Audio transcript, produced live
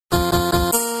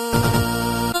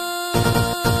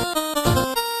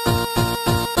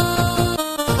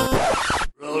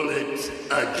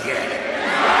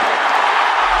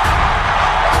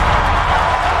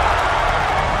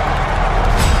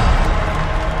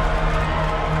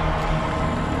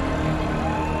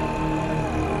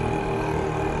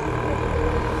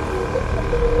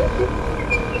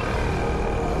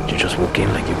walk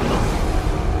in like you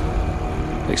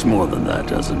belong. Takes more than that,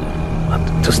 doesn't it?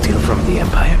 What, to steal from the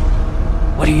Empire?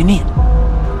 What do you need?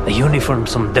 A uniform,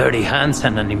 some dirty hands,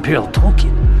 and an Imperial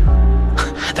toolkit.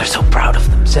 They're so proud of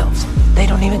themselves, they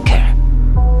don't even care.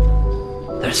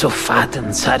 They're so fat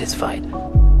and satisfied,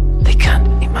 they can't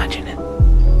imagine it.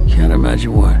 Can't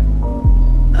imagine what?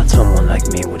 That someone like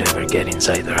me would ever get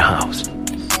inside their house,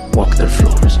 walk their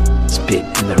floors, spit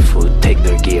in their food, take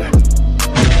their gear.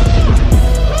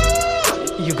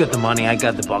 You got the money, I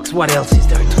got the box. What else is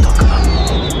there to talk about?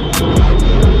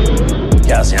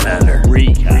 Cassian Andor.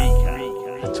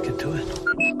 Recap. Let's get to it.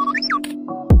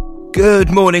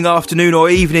 Good morning, afternoon or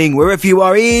evening, wherever you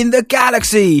are in the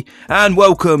galaxy, and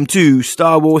welcome to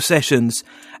Star Wars Sessions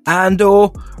Andor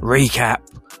Recap.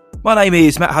 My name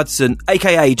is Matt Hudson,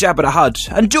 aka Jabba the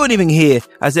Hutt, and joining me here,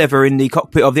 as ever, in the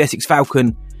cockpit of the Essex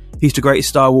Falcon, he's the greatest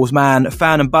Star Wars man,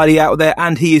 fan and buddy out there,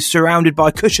 and he is surrounded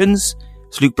by cushions.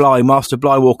 It's Luke Bly, Master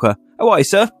Blywalker. How are you,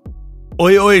 sir?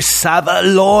 Oi, oi,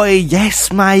 Savaloy.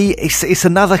 Yes, mate. It's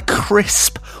another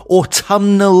crisp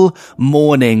autumnal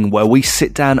morning where we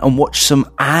sit down and watch some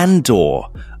Andor.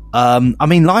 I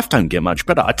mean, life don't get much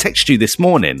better. I texted you this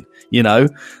morning, you know.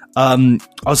 I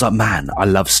was like, man, I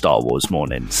love Star Wars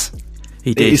mornings.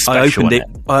 He did. I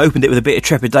opened it with a bit of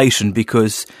trepidation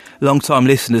because long-time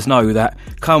listeners know that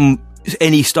come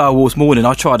any Star Wars morning,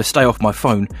 I try to stay off my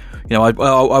phone. You know,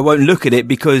 I won't look at it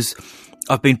because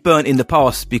I've been burnt in the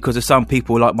past because of some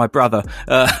people like my brother,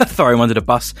 throw him under the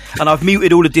bus. And I've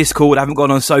muted all the Discord, I haven't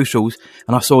gone on socials,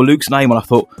 and I saw Luke's name and I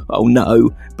thought, oh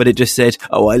no, but it just said,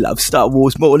 oh, I love Star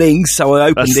Wars mornings. So I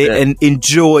opened it and in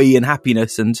joy and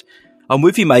happiness. And I'm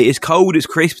with you, mate. It's cold, it's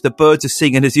crisp, the birds are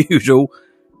singing as usual,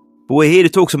 but we're here to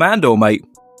talk some Andor, mate.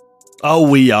 Oh,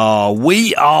 we are,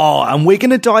 and we're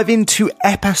going to dive into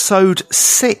episode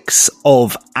 6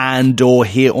 of Andor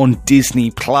here on Disney+.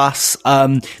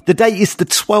 The date is the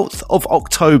 12th of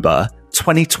October,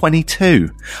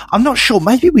 2022. I'm not sure,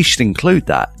 maybe we should include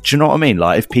that. Do you know what I mean?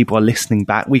 Like, if people are listening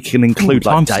back, we can include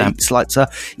like dates, like so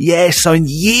in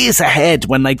years ahead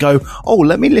when they go, oh,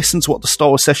 let me listen to what the Star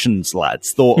Wars Sessions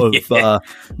lads thought of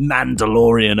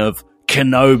Mandalorian, of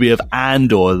Kenobi, of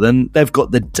Andor, then they've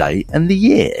got the date and the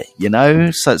year, you know?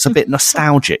 So it's a bit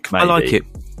nostalgic, maybe. I like it.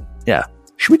 Yeah.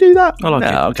 Should we do that? I like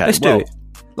it. Okay. Let's do it.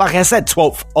 Like I said,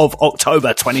 12th of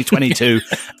October 2022,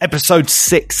 episode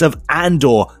 6 of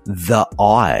Andor, The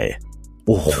Eye.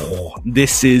 Oh,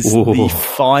 this is the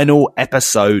final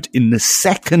episode in the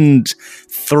second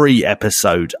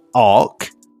 3-episode arc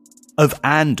of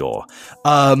Andor.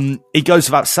 It goes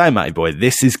without saying, matey boy,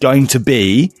 this is going to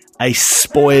be a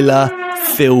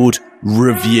spoiler-filled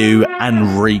review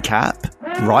and recap,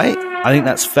 right? I think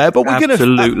that's fair, but we're going to...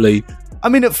 Absolutely. I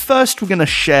mean, at first we're going to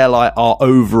share like our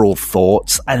overall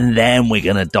thoughts, and then we're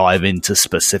going to dive into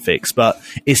specifics, but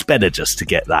it's better just to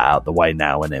get that out the way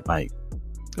now, isn't it, mate?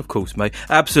 Of course, mate.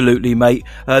 Absolutely, mate.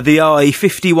 The Eye,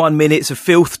 51 minutes of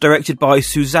filth, directed by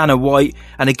Susanna White,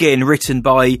 and again, written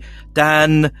by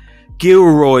Dan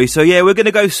Gilroy. So yeah, we're going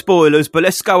to go spoilers, but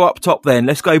let's go up top then.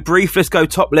 Let's go brief, let's go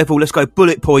top level, let's go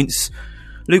bullet points.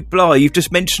 Luke Bly, you've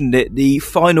just mentioned it, the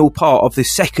final part of the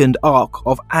second arc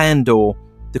of Andor,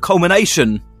 the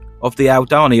culmination of the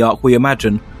Aldhani arc, we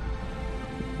imagine.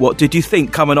 What did you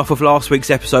think coming off of last week's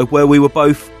episode where we were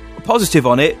both positive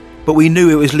on it, but we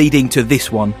knew it was leading to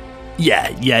this one?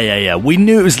 Yeah. We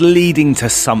knew it was leading to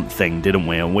something, didn't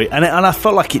we? And I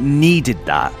felt like it needed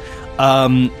that.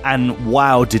 And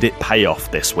wow, did it pay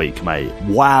off this week, mate.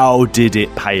 Wow, did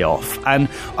it pay off. And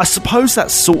I suppose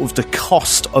that's sort of the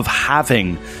cost of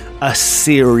having a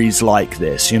series like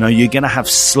this. You know, you're going to have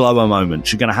slower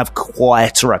moments. You're going to have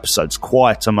quieter episodes,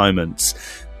 quieter moments.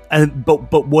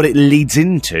 But what it leads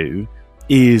into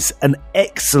is an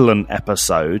excellent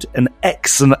episode, an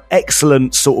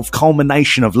excellent sort of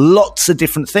culmination of lots of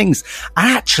different things.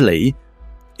 Actually,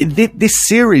 this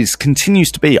series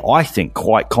continues to be, I think,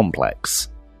 quite complex.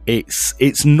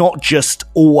 It's not just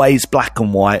always black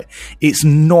and white. It's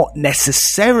not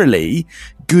necessarily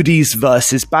goodies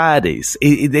versus baddies.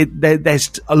 There's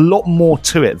a lot more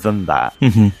to it than that.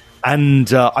 Mm-hmm.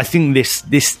 And I think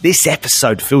this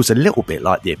episode feels a little bit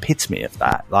like the epitome of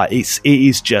that. Like it's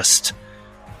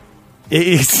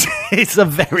a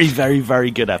very, very,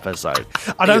 very good episode.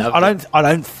 I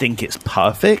don't think it's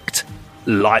perfect,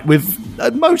 like with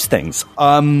most things.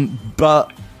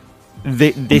 But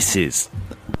this is,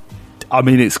 I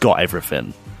mean, it's got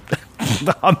everything.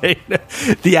 I mean,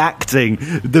 the acting,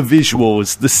 the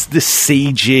visuals, the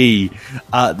CG,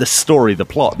 the story, the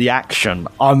plot, the action.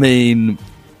 I mean,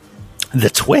 the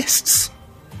twists.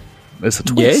 There's a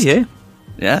twist. Yeah.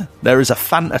 Yeah, there is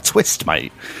a twist,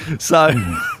 mate. So,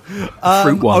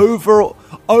 Fruit one.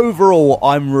 Overall,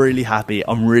 I'm really happy.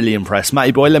 I'm really impressed.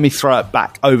 Matty boy, let me throw it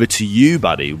back over to you,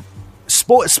 buddy.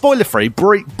 Spoiler-free,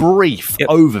 brief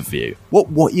overview.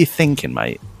 What are you thinking,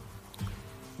 mate?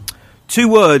 2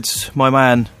 words, my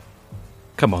man.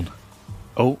 Come on.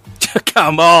 Oh.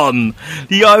 Come on.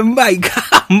 Yo, mate,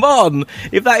 come on.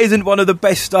 If that isn't one of the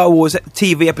best Star Wars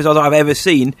TV episodes I've ever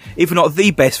seen, if not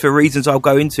the best for reasons I'll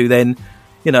go into, then,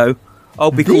 you know,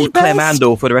 I'll be called Clem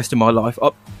Andor for the rest of my life.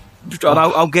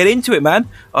 I'll get into it, man.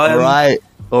 All right.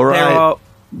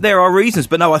 There are reasons,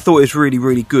 but no, I thought it was really,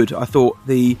 really good. I thought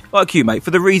like you, mate,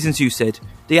 for the reasons you said,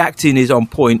 the acting is on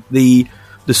point. The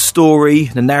story,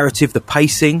 the narrative, the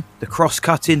pacing, the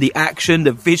cross-cutting, the action,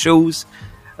 the visuals,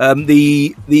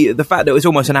 the fact that it was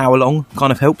almost an hour long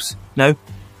kind of helps.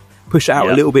 Push it out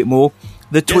a little bit more.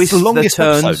 The twists, it's the longest the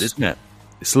turns, episode, isn't it?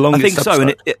 It's the longest. I think so,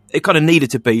 and it kind of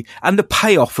needed to be, and the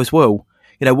payoff as well.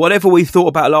 You know, whatever we thought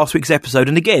about last week's episode,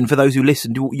 and again, for those who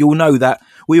listened, you'll know that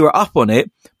we were up on it,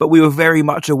 but we were very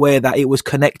much aware that it was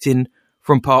connecting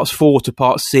from parts 4 to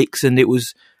part 6, and it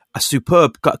was a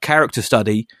superb character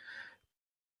study.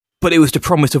 But it was the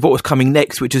promise of what was coming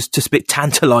next, which is just a bit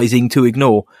tantalising to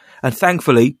ignore. And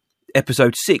thankfully,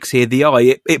 episode 6 here, The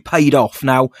Eye, it paid off.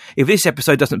 Now, if this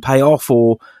episode doesn't pay off,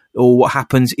 or what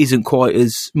happens isn't quite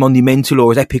as monumental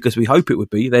or as epic as we hope it would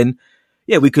be, then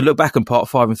yeah, we could look back on part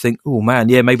 5 and think, oh man,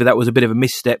 yeah, maybe that was a bit of a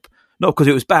misstep. Not because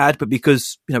it was bad, but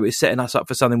because, you know, it's setting us up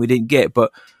for something we didn't get.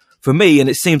 But for me, and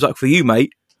it seems like for you,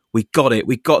 mate, we got it.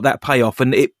 We got that payoff.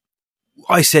 And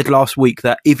I said last week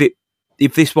that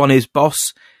if this one is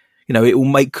boss, you know, it will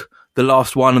make the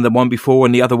last one and the one before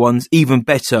and the other ones even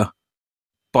better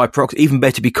by proxy, even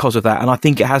better because of that. And I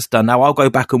think it has done. Now I'll go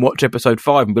back and watch episode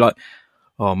 5 and be like,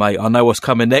 oh, mate, I know what's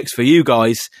coming next for you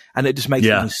guys. And it just makes it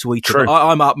even sweeter. True.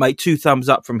 I'm up, mate. 2 thumbs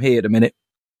up from here at a minute.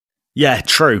 Yeah,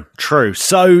 true.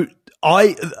 So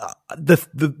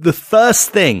the first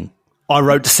thing I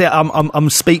wrote to say, I'm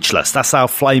speechless. That's how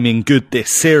flaming good this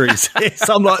series is.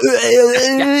 I'm like,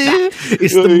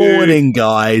 it's the morning,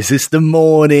 guys. It's the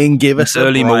morning. Give us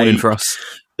early morning for us.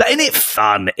 But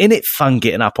isn't it fun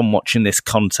getting up and watching this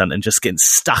content and just getting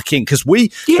stuck in? Because we're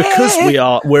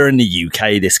in the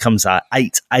UK, this comes out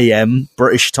 8 a.m.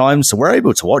 British time, so we're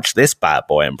able to watch this bad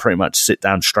boy and pretty much sit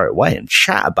down straight away and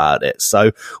chat about it.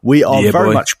 So we are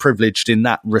very much privileged in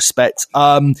that respect.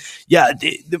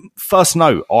 The first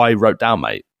note I wrote down,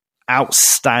 mate,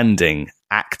 outstanding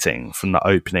acting from the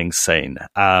opening scene.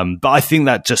 But I think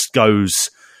that just goes,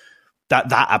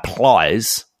 that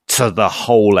applies to the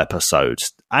whole episode.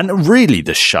 And really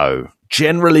the show.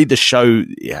 Generally, the show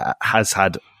has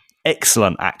had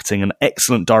excellent acting and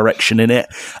excellent direction in it.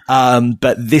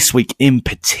 But this week in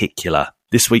particular,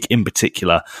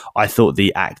 I thought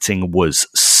the acting was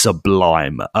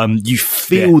sublime. You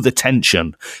feel the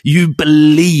tension. You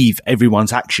believe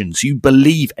everyone's actions. You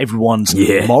believe everyone's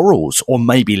morals, or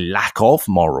maybe lack of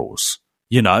morals.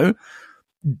 You know?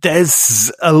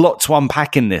 There's a lot to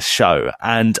unpack in this show,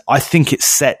 and I think it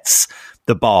sets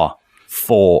the bar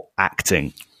for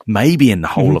acting, maybe in the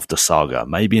whole of the saga,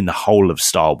 maybe in the whole of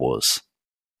Star Wars.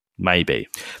 Maybe.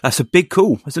 That's a big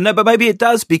call. No, but maybe it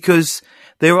does, because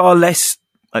there are less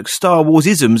like Star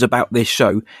Wars-isms about this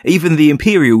show. Even the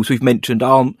Imperials we've mentioned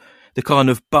aren't the kind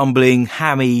of bumbling,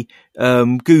 hammy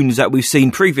goons that we've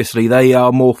seen previously. They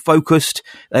are more focused.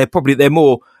 They're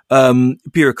more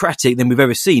bureaucratic than we've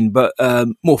ever seen, but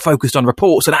more focused on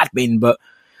reports and admin. But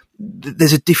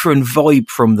there's a different vibe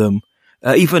from them.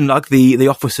 Even like the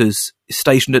officers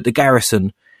stationed at the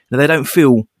garrison, they don't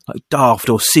feel like daft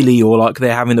or silly or like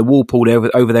they're having the wool pulled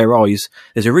over their eyes.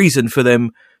 There's a reason for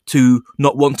them to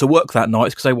not want to work that night,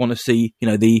 because they want to see, you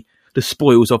know, the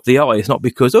spoils of the eye. It's not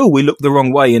because, we looked the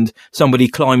wrong way and somebody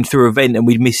climbed through a vent and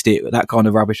we'd missed it, that kind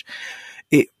of rubbish.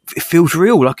 It feels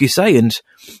real, like you say, and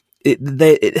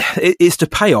it's the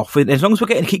payoff. And as long as we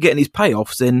keep getting these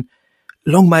payoffs, then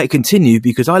long may it continue,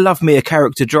 because I love me a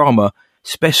character drama,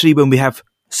 especially when we have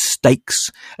stakes,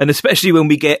 and especially when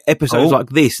we get episodes like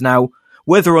this. Now,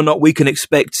 whether or not we can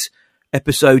expect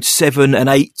episodes 7 and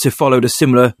 8 to follow the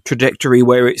similar trajectory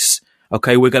where it's,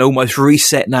 okay, we're going to almost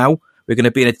reset now. We're going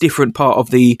to be in a different part of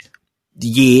the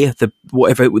year, the 5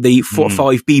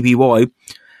 BBY,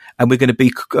 and we're going to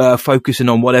be focusing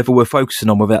on whatever we're focusing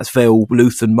on, whether that's Vel,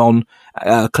 Luthen, Mon,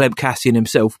 Clem Cassian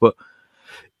himself. But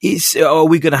are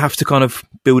we going to have to kind of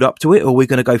build up to it, or are we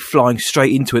going to go flying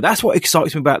straight into it? That's what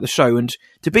excites me about the show. And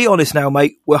to be honest now,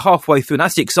 mate, we're halfway through, and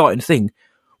that's the exciting thing.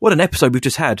 What an episode we've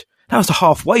just had. That was the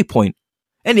halfway point.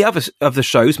 Any other of the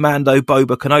shows, Mando,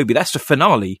 Boba, Kenobi, that's the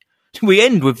finale. We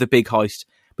end with the big heist.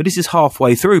 But this is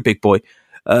halfway through, big boy.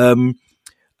 But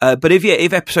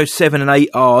if episodes 7 and 8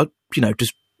 are, you know,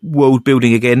 just world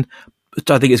building again. I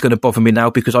don't think it's going to bother me now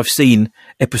because I've seen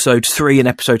episode 3 and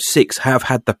episode 6 have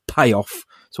had the payoff.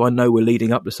 So I know we're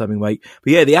leading up to something, mate.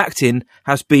 But yeah, the acting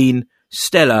has been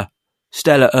stellar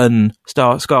and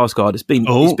Skarsgård. It's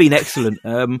been excellent.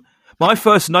 My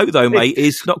first note though, mate,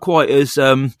 is not quite as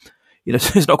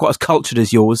it's not quite as cultured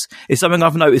as yours. It's something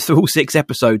I've noticed through all 6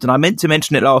 episodes, and I meant to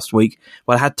mention it last week,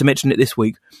 but I had to mention it this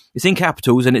week. It's in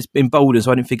capitals and it's in bold,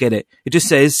 so I didn't forget it. It just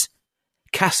says,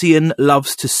 Cassian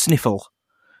loves to sniffle.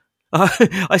 I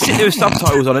sit there with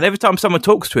subtitles on, and every time someone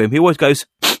talks to him, he always goes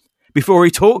before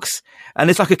he talks, and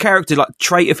it's like a character, like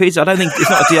trait of his. I don't think it's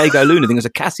not a Diego Luna thing; it's a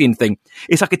Cassian thing.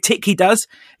 It's like a tick he does.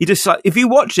 He just like, if you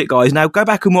watch it, guys, now go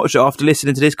back and watch it after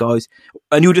listening to this, guys,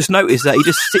 and you'll just notice that he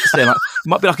just sits there, like it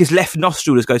might be like his left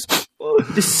nostril just goes,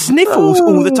 just sniffles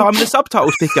all the time. And the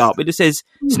subtitles pick up; it just says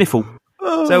sniffle.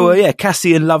 So yeah,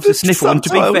 Cassian loves to sniffle, and to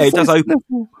be fair, it does open.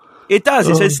 It does.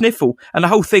 It says sniffle, and the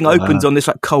whole thing opens on this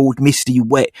like cold, misty,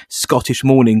 wet Scottish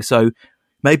morning. So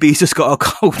maybe he's just got a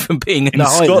cold from being in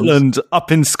Scotland.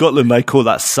 Up in Scotland, they call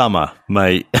that summer,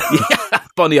 mate.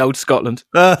 Bonny old Scotland.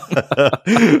 Well,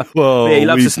 yeah, he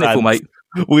loves to sniffle, mate.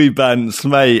 We bants,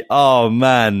 mate. Oh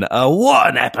man,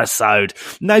 what an episode!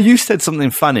 Now you said something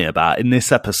funny about in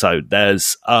this episode.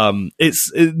 There's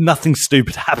nothing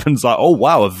stupid happens. Like, oh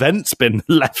wow, a vent's been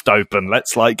left open.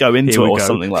 Let's like go into it or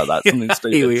something like that. Something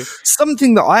stupid.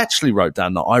 Something that I actually wrote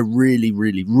down that I really,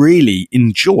 really, really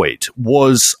enjoyed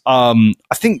was I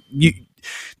think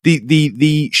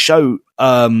the show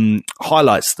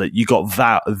highlights that you got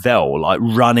Vel like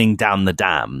running down the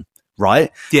dam.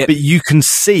 Right? Yeah. But you can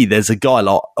see there's a guy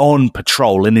like on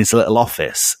patrol in his little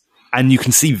office, and you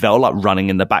can see Vel like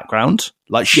running in the background.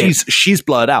 Like she's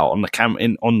blurred out on the camera.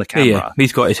 Yeah,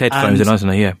 he's got his headphones in,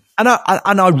 hasn't he? Yeah. And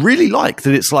I really like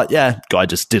that. It's like, yeah, guy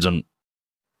just didn't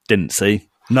see.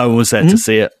 No one was there to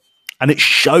see it. And it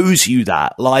shows you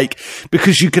that, like,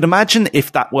 because you could imagine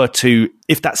if that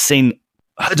scene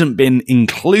hadn't been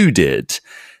included,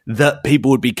 that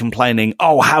people would be complaining,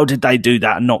 oh, how did they do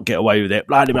that and not get away with it?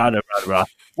 Blah, blah, blah, blah, blah.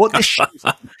 What this shows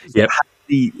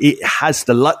it has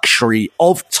the luxury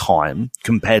of time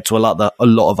compared to a lot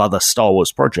of other Star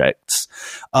Wars projects.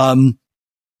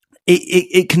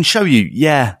 It can show you,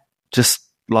 yeah, just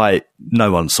like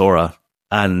no one saw her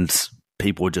and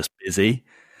people were just busy.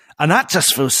 And that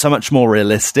just feels so much more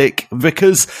realistic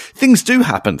because things do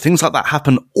happen. Things like that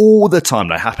happen all the time.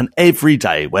 They happen every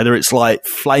day, whether it's like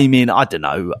flaming, I don't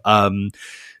know,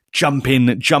 jumping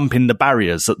the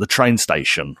barriers at the train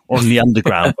station or in the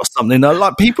underground or something.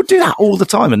 Like people do that all the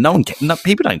time and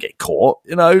people don't get caught,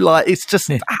 you know, like it's just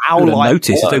how life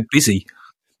notice. It's so busy.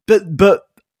 But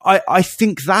I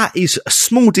think that is a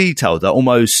small detail that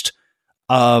almost,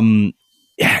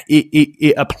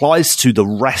 it applies to the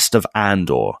rest of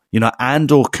Andor. You know,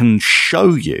 Andor can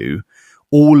show you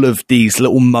all of these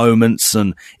little moments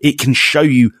and it can show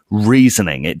you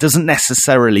reasoning. It doesn't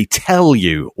necessarily tell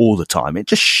you all the time. It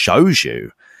just shows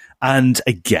you. And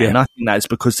again, I think that's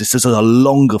because this is a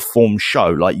longer form show.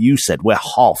 Like you said, we're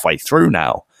halfway through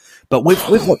now. But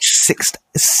we've watched six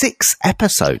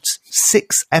episodes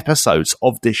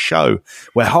of this show.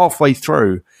 We're halfway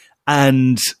through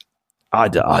and I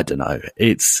don't know.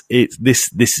 This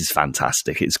is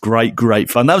fantastic. It's great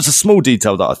fun. That was a small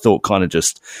detail that I thought kind of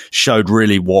just showed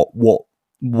really what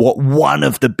one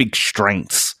of the big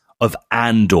strengths of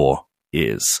Andor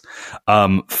is.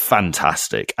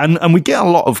 Fantastic. And we get a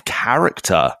lot of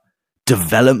character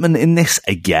development in this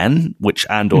again, which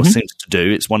Andor seems to do.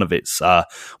 It's one of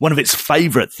its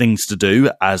favorite things to do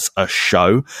as a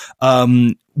show.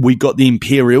 We got the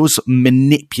Imperials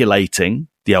manipulating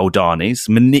the Eldanis,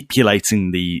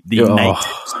 manipulating the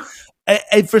natives.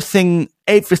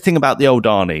 Everything about the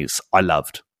Eldanis, I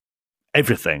loved.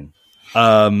 Everything.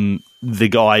 The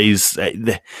guys,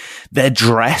 their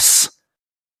dress,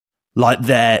 like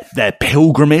their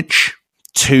pilgrimage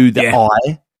to the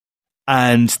eye,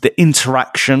 and the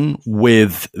interaction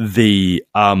with the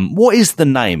what is the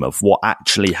name of what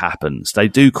actually happens? They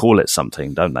do call it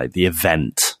something, don't they? The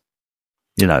event.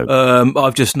 You know,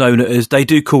 I've just known it as they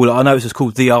do call it. I know it's just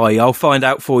called the Eye. I'll find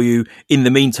out for you in the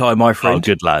meantime, my friend. Oh,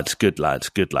 good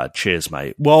lad. Cheers,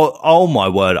 mate. Well, oh my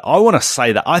word, I want to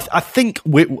say that I think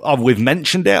we've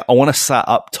mentioned it. I want to say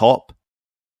up top.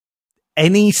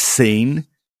 Any scene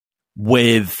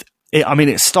with it, I mean,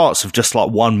 it starts with just like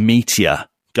one meteor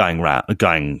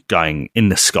going in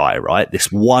the sky, right?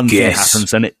 This one thing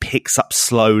happens and it picks up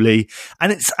slowly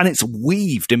and it's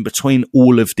weaved in between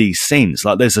all of these scenes.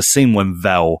 Like there's a scene when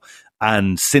Vel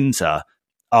and Cinta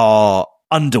are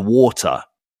underwater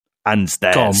and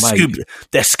they're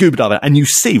scuba diving and you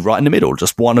see right in the middle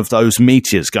just one of those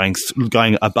meteors going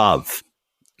above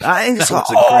And it's like,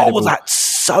 incredible.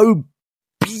 that's so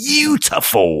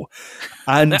beautiful.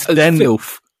 And then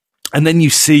filth. And then you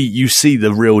see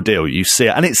the real deal. You see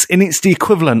it, and it's the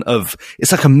equivalent of,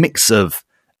 it's like a mix of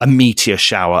a meteor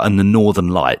shower and the Northern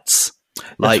Lights.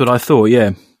 That's what I thought.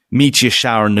 Yeah, meteor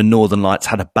shower and the Northern Lights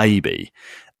had a baby,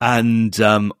 and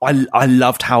I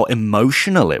loved how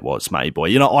emotional it was, mate. Boy,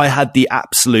 you know, I had the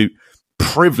absolute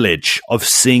privilege of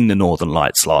seeing the Northern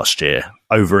Lights last year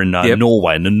over in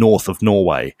Norway, in the north of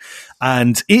Norway,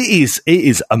 and it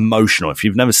is emotional. If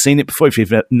you've never seen it before, if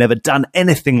you've never done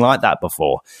anything like that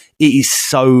before, it is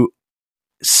so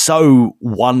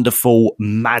wonderful,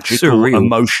 magical, surreal.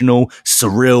 Emotional,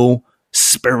 surreal,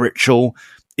 spiritual.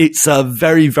 It's a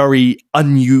very, very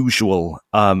unusual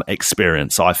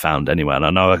experience, I found anyway, and I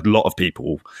know a lot of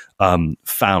people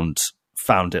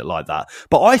found it like that.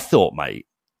 But I thought, mate,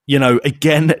 you know,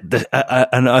 again,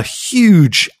 a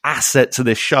huge asset to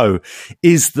this show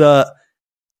is that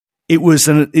it was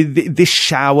this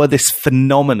shower, this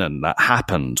phenomenon that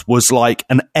happened was like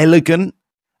an elegant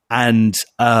and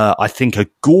I think a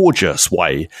gorgeous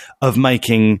way of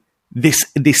making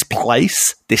this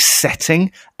place, this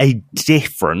setting, a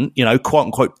different, you know, quote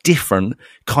unquote, different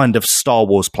kind of Star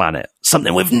Wars planet,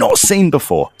 something we've not seen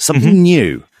before, something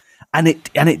new, and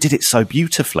it did it so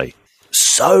beautifully.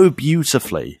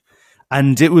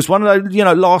 And it was one of those, you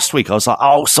know, last week I was like,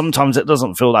 oh, sometimes it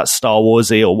doesn't feel that Star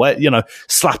Warsy, or where, you know,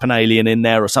 slap an alien in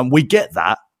there or something. We get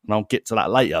that, and I'll get to that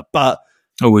later. But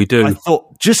we do. I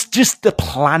thought just the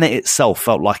planet itself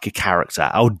felt like a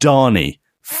character. Aldhani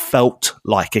felt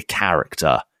like a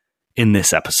character in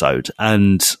this episode,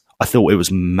 and I thought it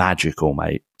was magical,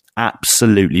 mate.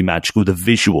 Absolutely magical. The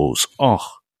visuals, oh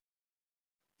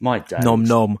my days. Nom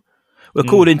nom.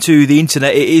 According to the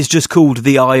internet, it is just called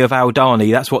the Eye of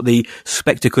Aldhani. That's what the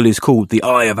spectacle is called, the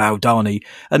Eye of Aldhani.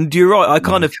 And you're right, I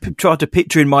kind of tried to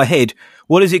picture in my head,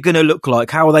 what is it going to look like?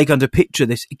 How are they going to picture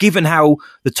this? Given how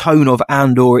the tone of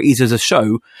Andor is as a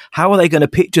show, how are they going to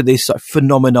picture this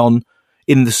phenomenon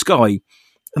in the sky?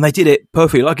 And they did it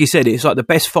perfectly. Like you said, it's like the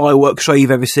best fireworks show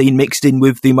you've ever seen, mixed in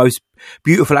with the most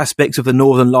beautiful aspects of the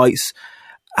Northern Lights.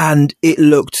 And it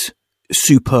looked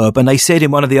superb. And they said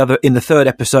in the third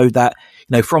episode that,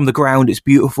 you know, from the ground it's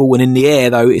beautiful, and in the air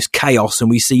though it's chaos, and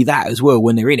we see that as well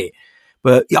when they're in it.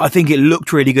 But yeah, I think it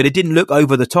looked really good. It didn't look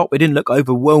over the top, it didn't look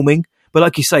overwhelming, but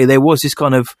like you say, there was this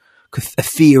kind of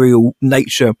ethereal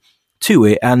nature to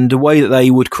it, and the way that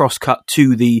they would cross cut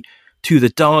to the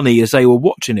Dani as they were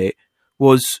watching it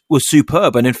was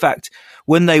superb. And in fact,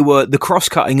 when they were the cross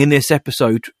cutting in this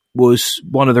episode was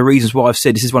one of the reasons why I've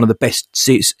said this is one of the best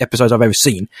episodes I've ever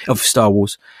seen of Star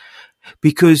Wars.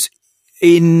 Because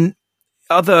in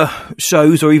other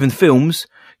shows or even films,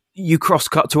 you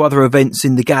cross-cut to other events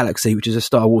in the galaxy, which is a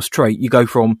Star Wars trait. You go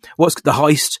from, what's the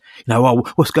heist? You know,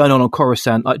 what's going on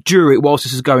Coruscant? Like, during it, whilst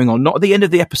this is going on. Not at the end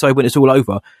of the episode when it's all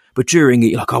over, but during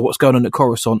it, you're like, what's going on at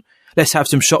Coruscant? Let's have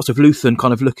some shots of Luthen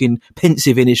kind of looking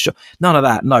pensive in his shot. None of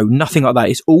that. No, nothing like that.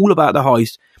 It's all about the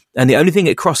heist. And the only thing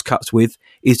it cross-cuts with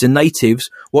is the natives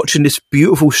watching this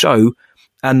beautiful show,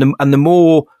 and the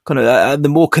more kind of the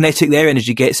more kinetic their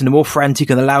energy gets, and the more frantic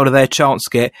and the louder their chants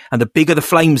get, and the bigger the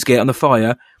flames get on the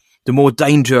fire, the more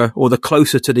danger, or the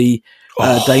closer to the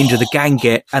danger the gang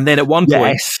get. And then at one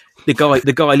point, the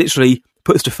guy literally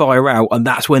puts the fire out, and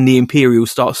that's when the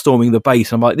Imperials start storming the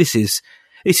base. I'm like, this is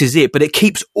it. But it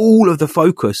keeps all of the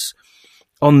focus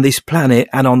on this planet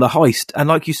and on the heist. And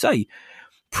like you say,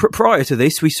 prior to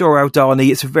this, we saw Aldhani.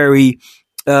 It's a very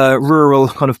rural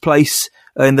kind of place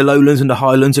in the lowlands and the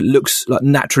highlands. It looks like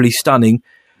naturally stunning.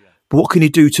 But what can you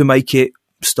do to make it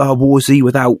Star Warsy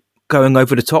without going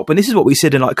over the top? And this is what we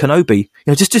said in like Kenobi. You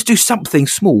know, just do something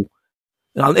small.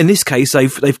 In this case,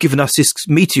 they've given us this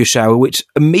meteor shower, which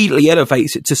immediately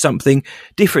elevates it to something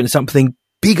different, something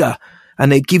bigger,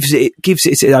 and it gives it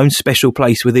its own special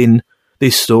place within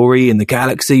this story in the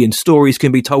galaxy. And stories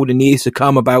can be told in years to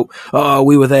come about,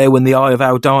 we were there when the Eye of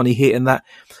Aldhani hit, and that.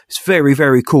 It's very,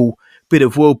 very cool bit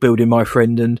of world building, my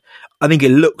friend. And I think it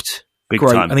looked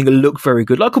great. I think it looked very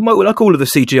good, like all of the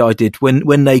CGI did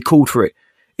when they called for it.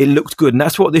 It looked good, and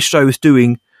that's what this show is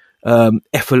doing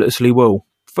effortlessly well.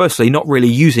 Firstly, not really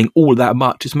using all that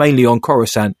much. It's mainly on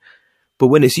Coruscant. But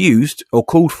when it's used or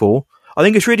called for, I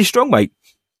think it's really strong, mate.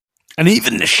 And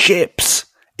even the ships.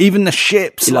 He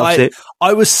loves it.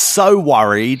 I was so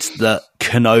worried that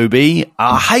Kenobi,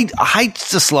 I hate to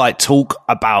just like talk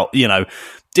about, you know,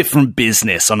 different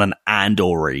business on an Andor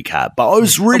recap, but I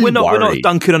was really worried. We're not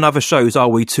dunking on other shows, are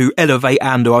we, to elevate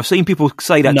Andor? I've seen people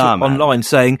say that online,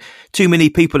 saying too many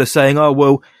people are saying, oh,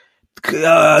 well,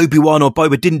 Obi-Wan or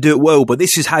Boba didn't do it well, but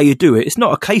this is how you do it. It's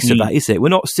not a case of that, is it? We're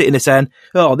not sitting there saying,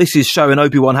 oh, this is showing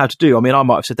Obi-Wan how to do. I mean, I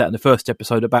might have said that in the first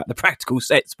episode about the practical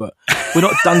sets, but we're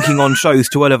not dunking on shows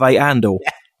to elevate Andor.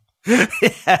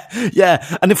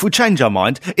 Yeah. And if we change our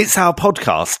mind, it's our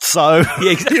podcast. So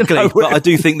yeah, exactly. But I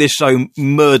do think this show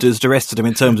murders the rest of them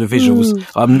in terms of visuals.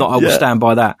 I will stand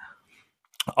by that.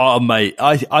 Oh, mate,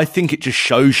 I think it just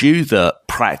shows you that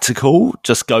practical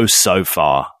just goes so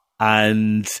far.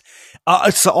 And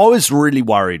so I was really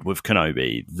worried with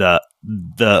Kenobi that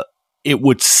it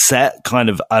would set kind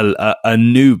of a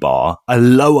new bar, a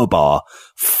lower bar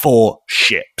for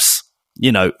ships,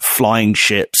 flying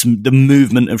ships, the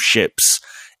movement of ships.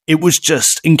 It was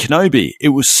just, in Kenobi, it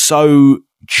was so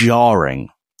jarring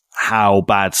how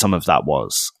bad some of that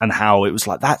was, and how it was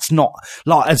like, that's not,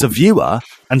 like, as a viewer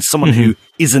and someone who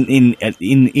isn't in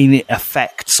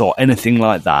effects or anything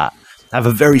like that, have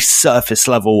a very surface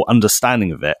level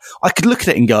understanding of it, I could look at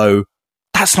it and go,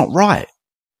 that's not right.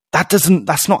 That's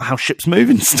not how ships move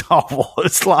in Star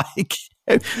Wars. Like,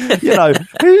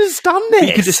 who's done this?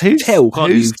 You can just tell,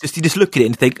 can't you? You just look at it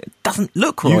and think, it doesn't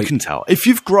look right. You can tell. If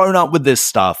you've grown up with this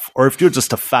stuff, or if you're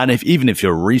just a fan, even if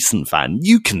you're a recent fan,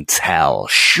 you can tell.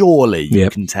 Surely you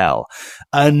can tell.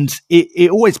 And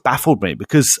it always baffled me,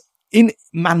 because in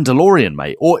Mandalorian,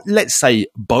 mate, or let's say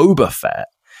Boba Fett,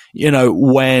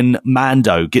 when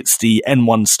Mando gets the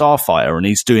N1 Starfighter and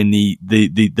he's doing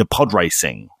the pod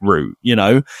racing route,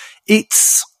 it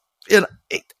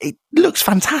looks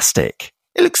fantastic.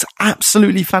 It looks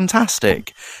absolutely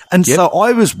fantastic. And so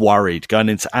I was worried going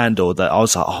into Andor that I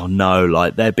was like, oh no,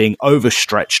 like they're being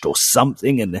overstretched or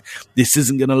something and this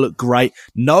isn't going to look great.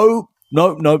 No.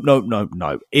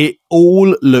 It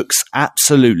all looks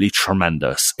absolutely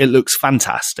tremendous. It looks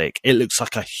fantastic. It looks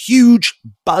like a huge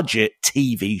budget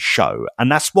TV show.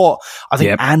 And that's what I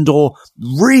think Andor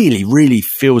really, really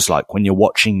feels like when you're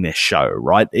watching this show,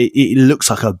 right? It looks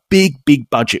like a big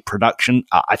budget production.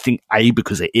 I think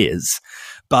because it is.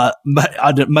 But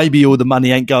maybe all the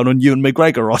money ain't going on Ewan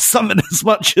McGregor or something, as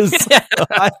much as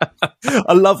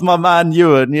I love my man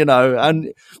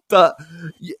Ewan, but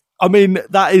I mean,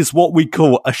 that is what we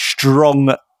call a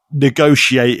strong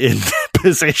negotiating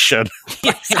position.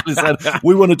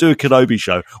 We want to do a Kenobi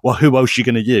show. Well, who else are you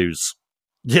going to use?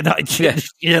 You're not going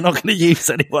to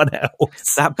use anyone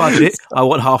else. That budget, I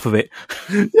want half of it.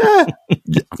 Yeah.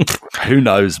 Who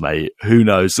knows, mate? Who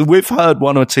knows? We've heard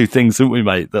one or two things, haven't we,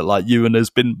 mate, that like Ewan has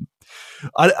been...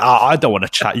 I don't want to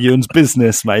chat Ewan's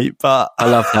business, mate, but I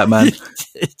love that man.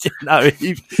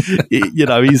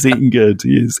 He's eating good.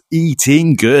 He's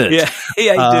eating good. Yeah, he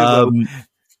ain't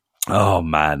oh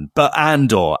man, but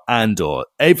Andor,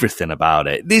 everything about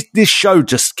it. This show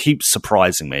just keeps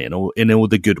surprising me in all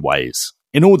the good ways.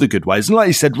 In all the good ways, and like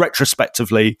you said,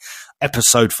 retrospectively,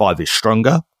 Episode 5 is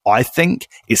stronger. I think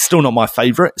it's still not my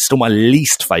favorite. It's still my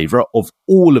least favorite of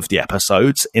all of the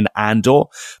episodes in Andor,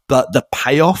 but the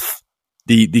payoff.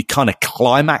 The kind of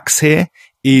climax here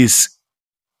is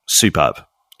superb.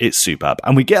 It's superb.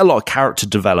 And we get a lot of character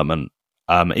development.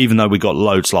 Even though we got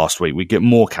loads last week, we get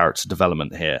more character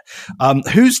development here.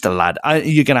 Who's the lad?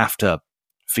 You're going to have to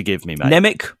forgive me, mate.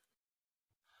 Nemec?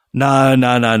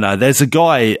 No. There's a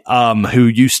guy who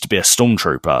used to be a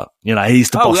stormtrooper. He's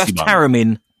the bossy that's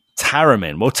Taramyn.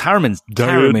 Taramyn. Well, Taramin's dead.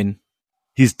 Taramyn.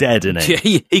 He's dead, isn't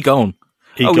he? Yeah, he gone.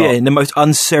 In the most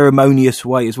unceremonious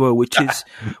way as well, which is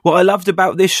what I loved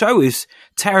about this show is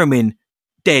Taramyn,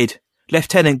 dead.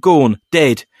 Lieutenant Gorn,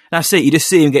 dead. That's it. You just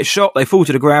see him get shot, they fall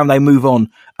to the ground, they move on,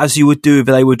 as you would do if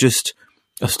they were just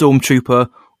a stormtrooper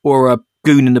or a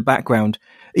goon in the background.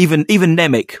 Even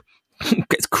Nemec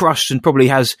gets crushed and probably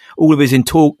has all of his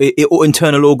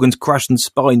internal organs crushed and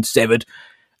spine severed.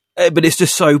 But it's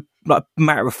just so, like,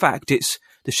 matter of fact, it's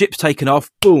the ship's taken off,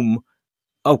 boom,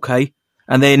 okay.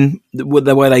 And then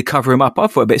the way they cover him up, I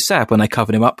thought a bit sad when they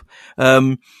covered him up.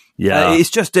 It's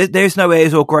just there's no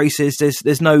airs or graces.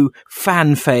 There's no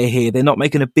fanfare here. They're not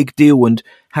making a big deal and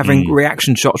having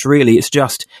reaction shots. Really, it's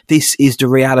just this is the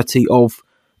reality of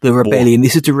the rebellion.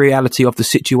 This is the reality of the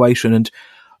situation. And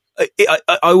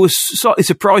I was slightly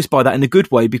surprised by that in a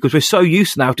good way, because we're so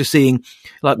used now to seeing,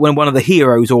 like, when one of the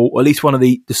heroes, or at least one of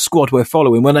the squad we're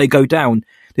following, when they go down,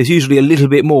 there's usually a little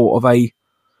bit more of a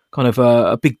kind of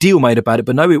a big deal made about it.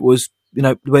 But no, it was,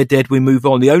 we're dead, we move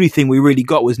on. The only thing we really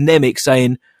got was Nemec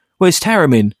saying, where's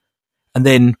Taramyn? And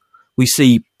then we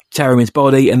see Taramyn's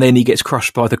body, and then he gets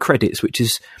crushed by the credits, which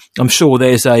is, I'm sure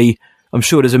there's a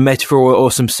metaphor or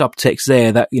some subtext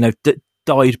there that,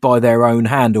 died by their own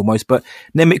hand almost. But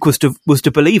Nemec was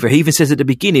the believer. He even says at the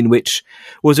beginning, which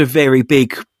was a very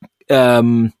big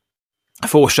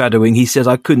foreshadowing. He says,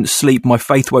 I couldn't sleep, my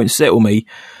faith won't settle me.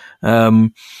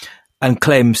 and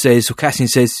Clem says, or Cassian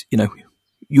says, you know,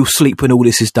 you'll sleep when all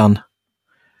this is done.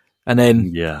 And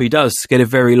then he does get a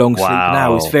very long sleep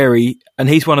now. And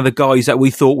he's one of the guys that we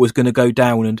thought was going to go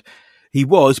down, and he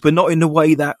was, but not in the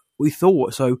way that we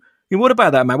thought. So, I mean, what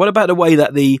about that, man? What about the way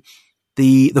that the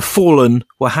fallen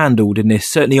were handled in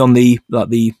this? Certainly on the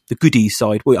goodies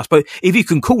side. Well, I suppose if you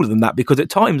can call them that, because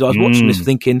at times I was watching this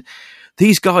thinking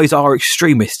these guys are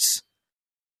extremists.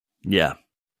 Yeah.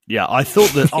 Yeah, I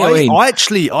thought that.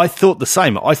 I thought the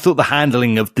same. I thought the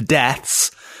handling of the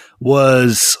deaths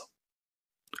was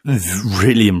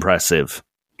really impressive.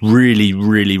 Really,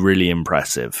 really, really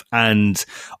impressive. And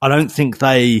I don't think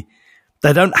they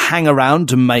don't hang around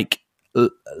to make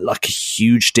like a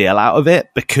huge deal out of it,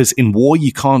 because in war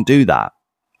you can't do that,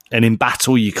 and in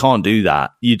battle you can't do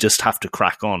that. You just have to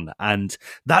crack on, and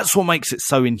that's what makes it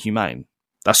so inhumane.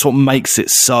 That's what makes it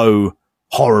so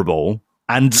horrible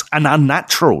and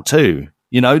unnatural too.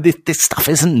 You know, this stuff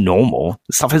isn't normal.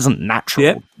 This stuff isn't natural.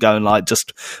 Yeah. Going like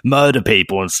just murder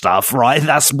people and stuff, right?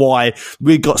 That's why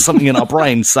we've got something in our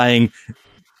brain saying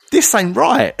this ain't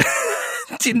right.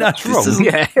 Do you know,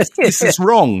 this is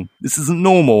wrong. This isn't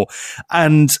normal.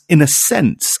 And in a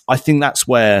sense, I think that's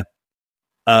where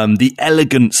the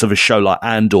elegance of a show like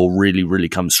Andor really, really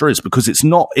comes through. Is because it's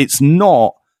not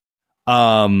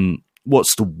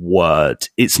what's the word?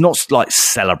 It's not like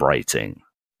celebrating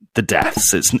the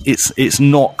deaths. It's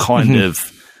not kind of...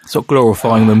 It's not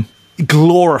glorifying them.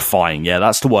 Glorifying, yeah,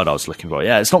 that's the word I was looking for.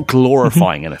 Yeah, it's not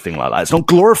glorifying anything like that. It's not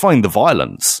glorifying the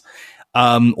violence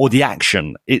or the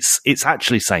action. It's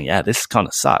actually saying, yeah, this kind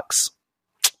of sucks.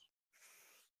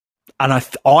 And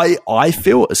I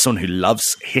feel, as someone who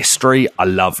loves history, I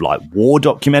love like war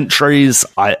documentaries.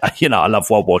 I love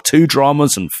World War II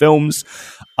dramas and films.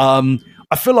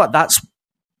 I feel like that's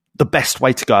the best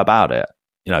way to go about it.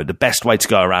 You know, the best way to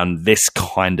go around this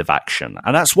kind of action.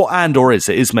 And that's what Andor is.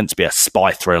 It is meant to be a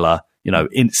spy thriller, you know,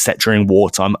 set during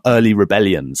wartime, early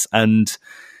rebellions. And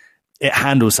it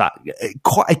handles that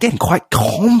quite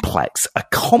complex, a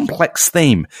complex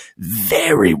theme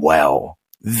very well.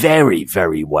 Very,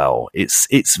 very well. It's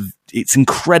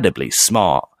incredibly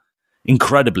smart.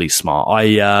 Incredibly smart.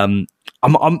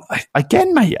 I'm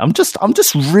again, mate. I'm just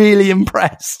really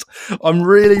impressed. I'm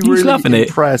really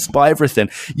impressed by everything.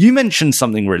 You mentioned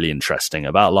something really interesting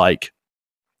about like,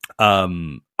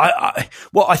 I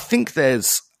think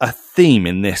there's a theme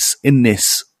in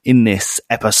this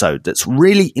episode that's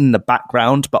really in the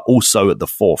background, but also at the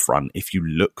forefront if you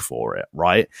look for it,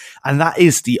 right? And that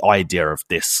is the idea of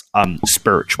this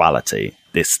spirituality,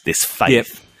 this faith. Yep.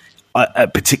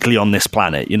 Particularly on this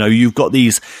planet, you know, you've got the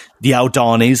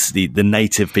Aldanis, the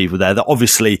native people there that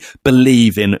obviously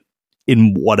believe in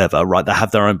whatever, right? They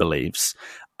have their own beliefs.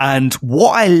 And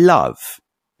what I love,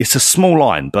 it's a small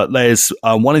line, but there's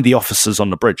one of the officers on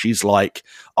the bridge. He's like,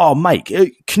 "Oh, mate,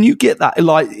 can you get that?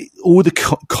 Like, all the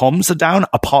comms are down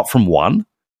apart from one.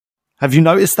 Have you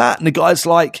noticed that?" And the guy's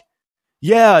like,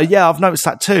 "Yeah, I've noticed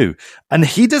that too." And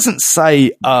he doesn't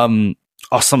say,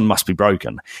 "Oh, something must be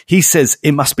broken." He says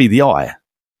it must be the eye.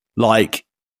 Like,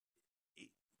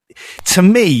 to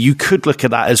me, you could look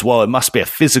at that as well. It must be a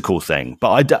physical thing,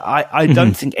 but I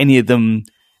don't think any of them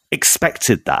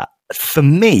expected that. For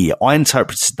me, I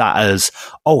interpreted that as,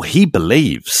 oh, he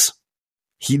believes.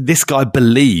 This guy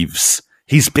believes.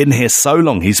 He's been here so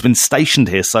long. He's been stationed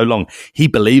here so long. He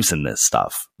believes in this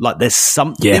stuff. Like there's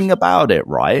something about it,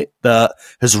 right, that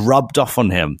has rubbed off on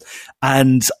him.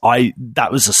 And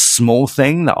that was a small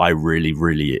thing that I really,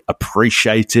 really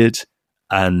appreciated.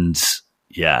 And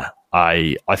yeah,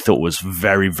 I thought was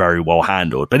very, very well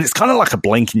handled. But it's kind of like a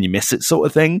blink and you miss it sort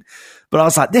of thing. But I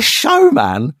was like, this show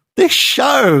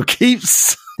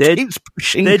keeps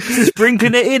pushing. They're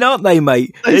sprinkling it in, aren't they,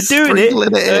 mate? They're doing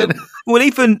it. Well,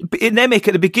 even in Nemec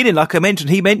at the beginning, like I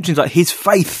mentioned, he mentions like his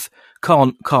faith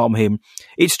can't calm him.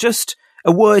 It's just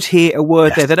a word here, a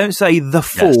word there. They don't say the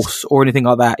Force or anything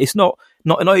like that. It's not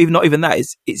even that.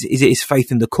 Is it his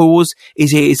faith in the cause?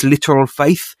 Is it his literal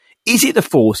faith? Is it the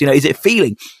Force? You know, is it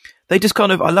feeling? They just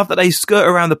kind of, I love that they skirt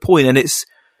around the point, and it's,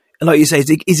 like you say,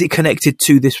 is it connected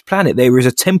to this planet? There is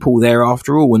a temple there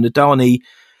after all, and the Dani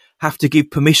have to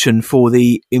give permission for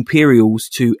the Imperials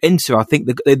to enter. I think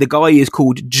the guy is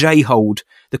called J-Hold,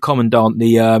 the commandant,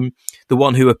 the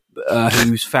one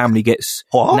whose family gets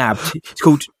nabbed. It's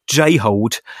called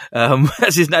J-Hold.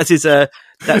 That's his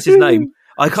name.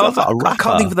 I can't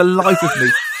think for the life of me.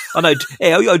 I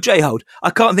know, J-Hold. I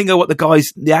can't think of what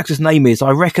the actor's name is. I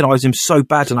recognise him so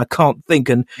bad, and I can't think.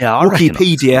 And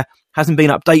Wikipedia hasn't been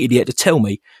updated yet to tell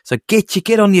me. So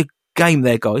get on your game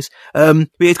there, guys. But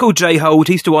it's called J-Hold.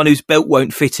 He's the one whose belt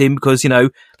won't fit him because, you know,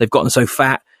 they've gotten so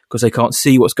fat. because they can't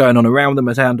see what's going on around them,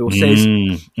 as Andor says.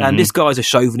 And this guy's a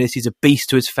chauvinist. He's a beast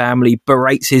to his family,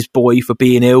 berates his boy for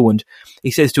being ill. And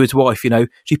he says to his wife, you know,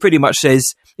 she pretty much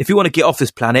says, if you want to get off this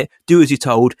planet, do as you're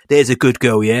told. There's a good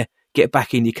girl, yeah? Get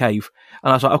back in your cave.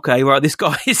 And I was like, okay, right, this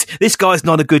guy's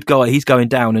not a good guy. He's going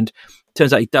down. And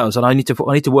turns out he does. And I need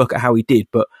to work out how he did.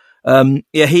 But they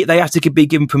have to be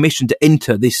given permission to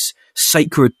enter this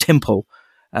sacred temple.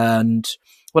 And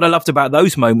what I loved about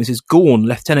those moments is Gorn,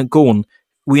 Lieutenant Gorn,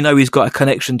 we know he's got a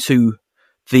connection to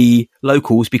the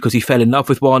locals because he fell in love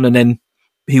with one, and then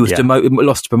he was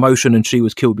lost promotion, and she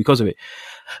was killed because of it.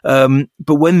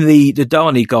 But when the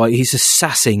Dani guy, he's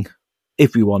assassing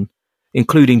everyone,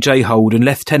 including J-Hold, and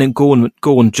Lieutenant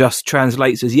Gorn just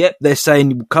translates as, "Yep, they're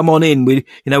saying, come on in. We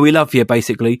love you."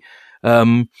 Basically,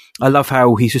 I love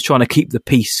how he's just trying to keep the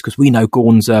peace, because we know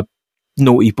Gorn's a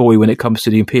naughty boy when it comes to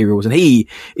the Imperials, and he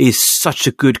is such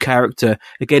a good character.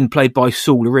 Again, played by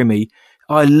Saul Arimi.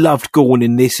 I loved Gorn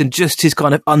in this, and just his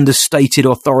kind of understated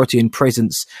authority and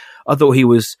presence. I thought he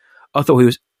was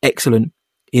excellent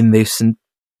in this. And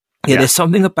there's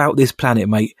something about this planet,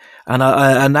 mate.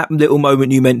 And that little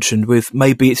moment you mentioned with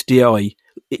maybe it's DI.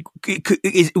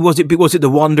 Was it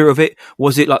the wonder of it?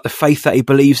 Was it like the faith that he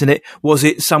believes in it? Was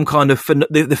it some kind of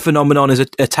the phenomenon as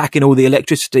attacking all the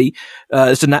electricity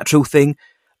as a natural thing?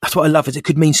 That's what I love. Is it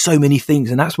could mean so many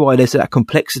things, and that's why there's that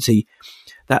complexity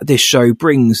that this show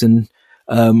brings. And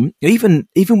even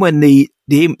when the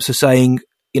imps are saying,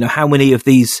 you know, how many of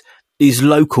these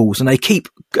locals, and they keep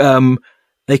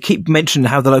mentioning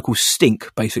how the locals stink.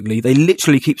 Basically, they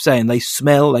literally keep saying they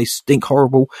stink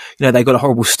horrible. You know, they've got a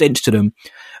horrible stench to them.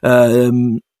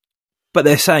 But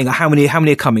they're saying how many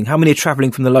are coming? How many are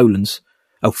travelling from the lowlands?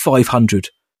 Oh, 500.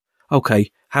 Okay,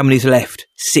 how many's left?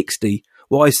 60.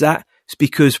 Why is that? It's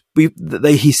because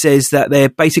he says that they're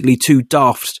basically too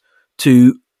daft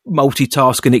to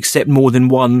multitask and accept more than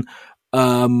one.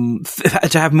 To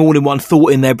have more than one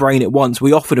thought in their brain at once.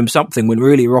 We offered them something when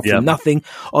really we're offering nothing.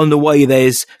 On the way,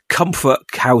 there's comfort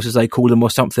houses, they call them, or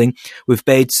something, with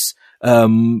beds,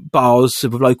 bars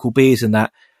with local beers and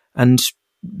that, and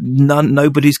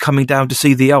nobody's coming down to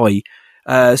see the eye.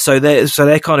 So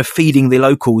they're kind of feeding the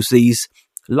locals these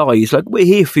lies, like, we're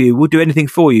here for you, we'll do anything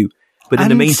for you. But in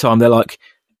the meantime, they're like,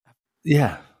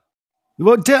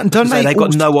 well, don't they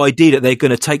got no idea that they're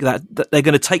going to take that. They're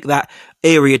going to take that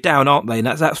area down, aren't they? And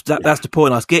that's the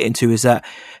point I was getting to. Is that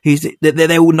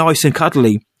they're all nice and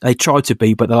cuddly. They try to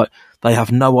be, but they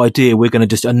have no idea we're going to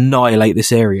just annihilate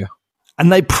this area.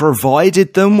 And they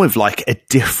provided them with like a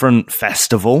different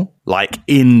festival, like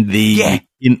in the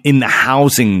in the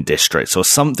housing districts or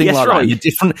something like that.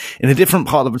 In a different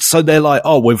part of it. So they're like,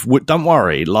 oh, don't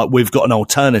worry, like we've got an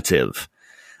alternative,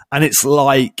 and it's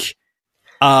like.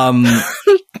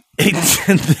 They've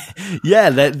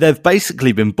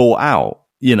basically been bought out,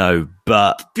 you know,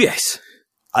 but yes,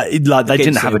 they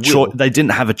didn't have a choice. They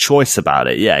didn't have a choice about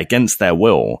it. Yeah, against their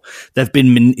will, they've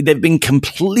been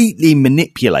completely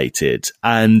manipulated,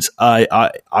 and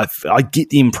I get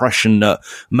the impression that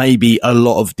maybe a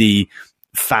lot of the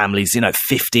families, you know,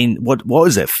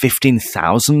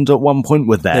 15,000 at one point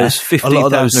were there. There's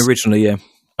 15,000 originally, yeah.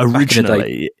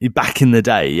 Back in the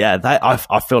day, yeah,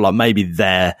 I feel like maybe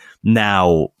they're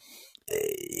now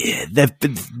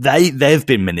they've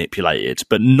been manipulated,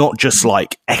 but not just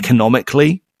like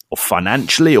economically or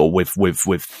financially or with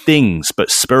things, but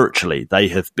spiritually they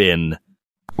have been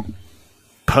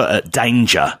put at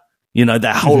danger. You know,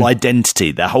 their whole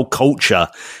identity, their whole culture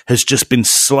has just been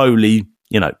slowly,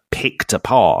 you know, picked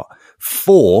apart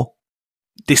for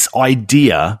this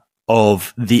idea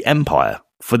of the Empire.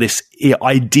 For this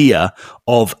idea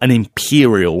of an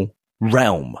imperial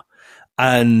realm.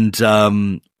 And,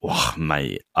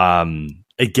 mate,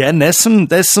 again, there's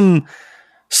some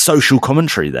social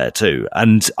commentary there too.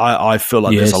 And I feel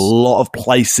like there's a lot of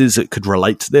places that could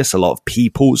relate to this, a lot of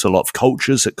peoples, a lot of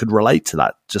cultures that could relate to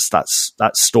that, just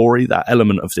that story, that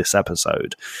element of this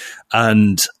episode.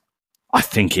 And I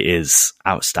think it is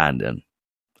outstanding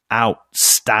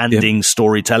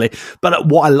storytelling. But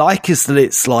what I like is that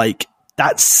it's like,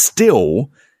 that's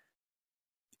still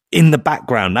in the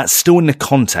background. That's still in the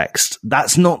context.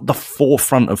 That's not the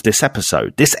forefront of this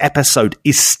episode. This episode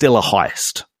is still a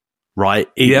heist, right?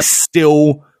 It's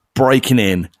still breaking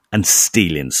in and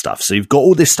stealing stuff. So you've got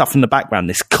all this stuff in the background,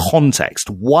 this context,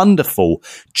 wonderful,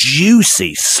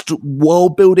 juicy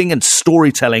world building and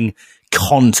storytelling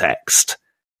context.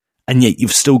 And yet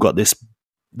you've still got this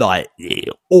like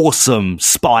awesome,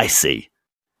 spicy,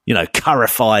 you know,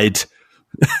 currified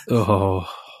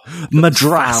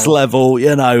Madras level,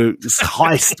 you know,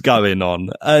 heist going on.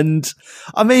 And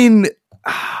I mean,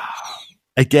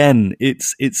 Again,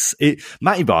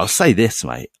 Matty Bar, I'll say this,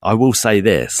 mate. I will say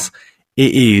this.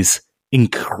 It is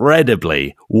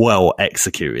incredibly well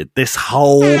executed. This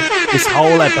whole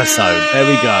episode. There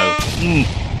we go.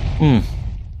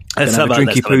 Let's have a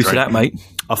drinky poo to that, mate.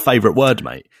 Our favourite word,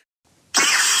 mate.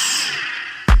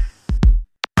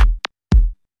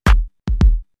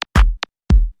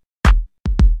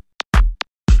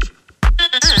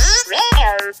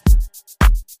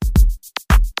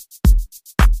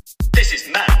 This is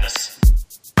madness.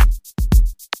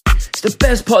 It's the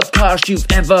best podcast you've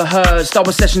ever heard. Star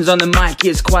Wars Sessions on the mic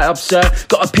is quite absurd.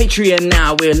 Got a Patreon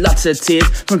now with lots of tiers.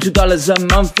 From $2 a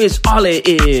month is all it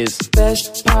is.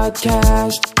 Best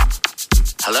podcast.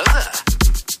 Hello there.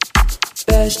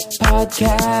 Best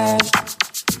podcast.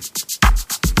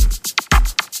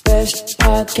 Best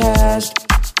podcast.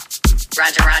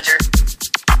 Roger, Roger.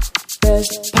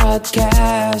 Best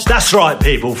podcast. That's right,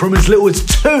 people. From as little as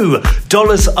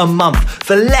 $2 a month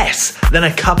for less than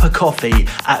a cup of coffee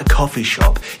at a coffee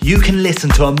shop, you can listen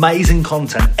to amazing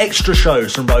content, extra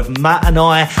shows from both Matt and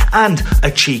I, and a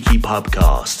cheeky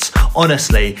pubcasts.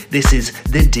 Honestly, this is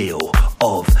the deal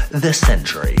of the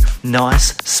century.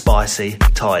 Nice, spicy,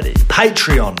 tidy.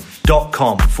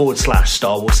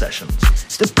 Patreon.com/Star Wars Sessions.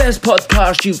 It's the best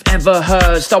podcast you've ever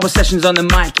heard. Star Wars Sessions on the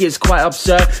mic is quite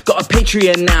absurd. Got a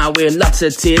Patreon now with lots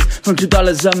of tiers. From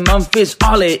 $2 a month is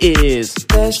all it is.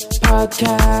 Best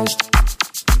podcast.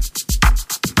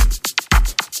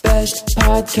 Best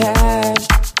podcast.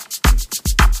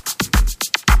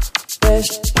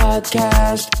 Best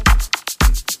podcast.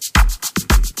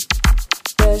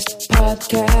 Best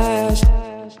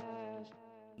podcast.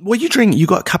 What you drink? You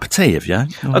got a cup of tea, have you? I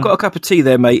got a cup of tea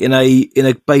there, mate, in a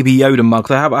Baby Yoda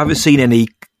mug. I haven't seen any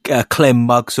Clem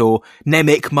mugs or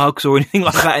Nemec mugs or anything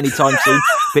like that anytime soon.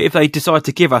 But if they decide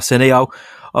to give us any, I'll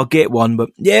get one.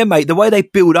 But yeah, mate, the way they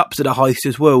build up to the heist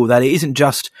as well, that it isn't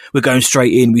just we're going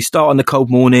straight in. We start on the cold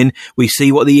morning. We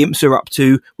see what the imps are up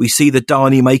to. We see the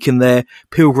Dani making their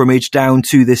pilgrimage down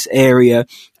to this area.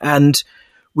 And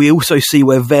we also see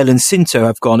where Vel and Cinta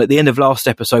have gone. At the end of last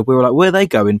episode, we were like, where are they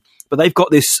going? But they've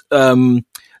got this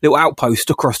little outpost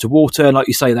across the water. And like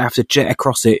you say, they have to jet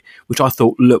across it, which I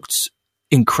thought looked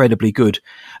incredibly good.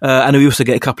 And we also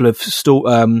get a couple of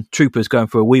troopers going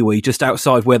for a wee-wee just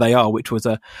outside where they are, which was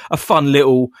a fun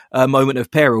little moment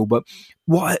of peril. But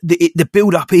what the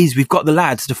build-up is, we've got the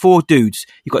lads, the four dudes.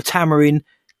 You've got Tamarin,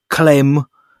 Clem,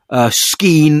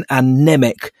 Skeen and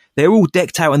Nemec. They're all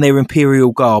decked out in their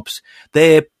Imperial garbs.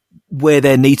 They're where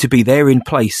they need to be. They're in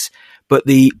place. But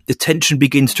the tension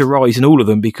begins to rise in all of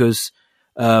them because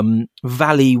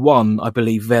Valley 1, I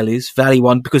believe Vel is, Valley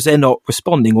 1, because they're not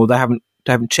responding or they haven't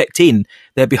checked in.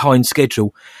 They're behind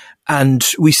schedule. And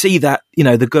we see that, you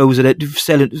know, the girls that are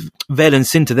Vel and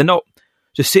Cinta, they're not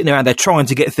just sitting around, they're trying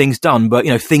to get things done, but,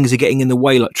 you know, things are getting in the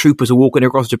way, like troopers are walking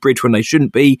across the bridge when they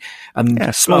shouldn't be. And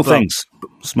yeah, small things.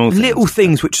 Little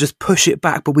things which just push it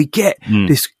back, but we get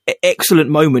this excellent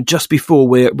moment just before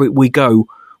we go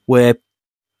where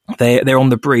they're on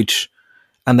the bridge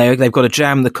and they've got to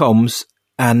jam the comms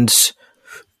and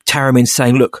Taramin's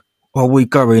saying, look, are we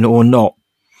going or not?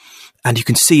 And you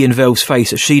can see in Vel's face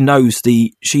that she knows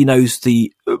the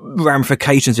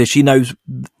ramifications of it. She knows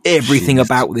everything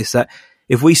about this, that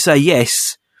if we say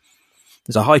yes,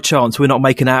 there's a high chance we're not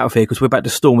making it out of here because we're about to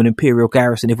storm an Imperial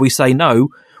garrison. If we say no,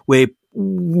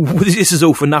 this is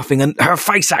all for nothing. And her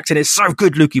face acting is so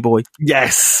good, Lukey boy.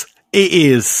 Yes, it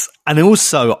is. And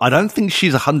also, I don't think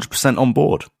she's 100% on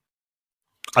board.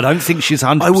 I don't think she's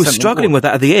 100% I was struggling with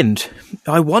that at the end.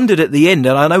 I wondered at the end,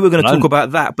 and I know we're going to talk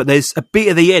about that, but there's a bit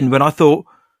at the end when I thought,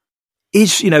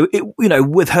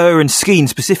 with her and Skeen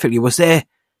specifically, was there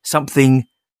something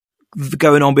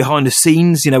going on behind the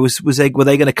scenes? You know, were they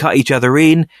going to cut each other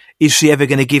in? Is she ever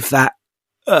going to give that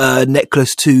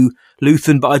necklace to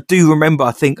Luthen? But I do remember,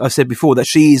 I think I said before, that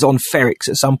she is on Ferrix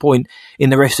at some point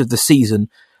in the rest of the season.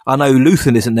 I know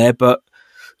Luthen isn't there, but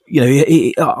you know,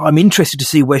 I'm interested to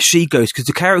see where she goes because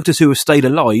the characters who have stayed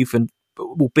alive, and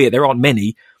albeit there aren't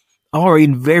many, are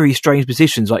in very strange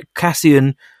positions. Like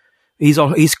Cassian, he's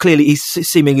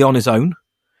seemingly on his own.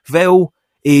 Vel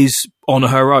is on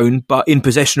her own, but in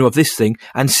possession of this thing.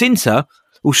 And Cinta,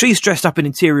 well, she's dressed up in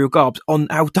Imperial garbs on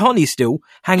Aldhani still,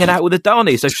 hanging out with the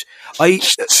Dani. So I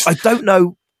don't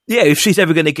know. Yeah, if she's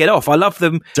ever going to get off. I love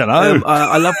them. Don't know.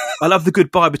 I love the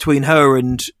goodbye between her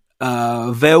and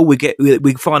Vel. We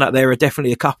find out there are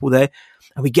definitely a couple there,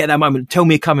 and we get that moment. Tell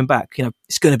me you're coming back. You know,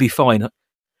 it's going to be fine.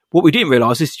 What we didn't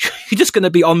realise is you're just going to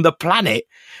be on the planet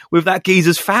with that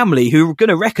geezer's family who are going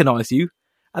to recognise you,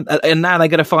 and now they're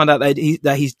going to find out that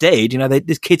he's dead. You know,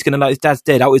 this kid's going to know his dad's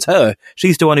dead. Oh, it's her.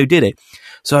 She's the one who did it.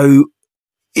 So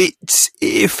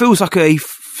it feels like a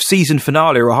season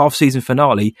finale or a half season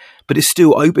finale, but it's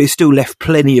still open. It's still left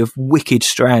plenty of wicked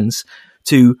strands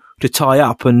to tie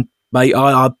up. And mate,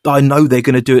 I know they're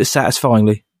going to do it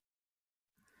satisfyingly.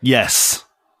 Yes,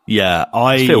 yeah,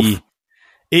 Filth.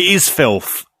 It is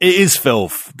filth. It is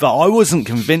filth. But I wasn't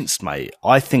convinced, mate.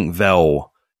 I think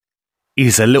Vel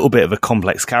is a little bit of a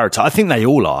complex character. I think they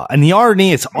all are. And the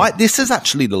irony is, this is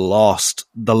actually the last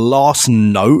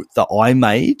note that I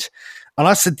made. And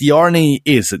I said the irony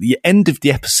is at the end of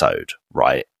the episode,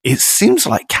 right? It seems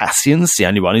like Cassian's the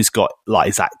only one who's got like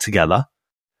his act together.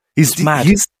 He's mad.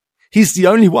 He's the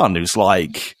only one who's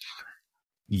like,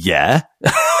 yeah.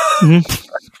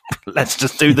 Let's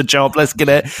just do the job. Let's get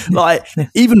it. Like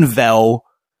even Vel,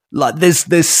 like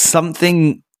there's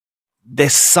something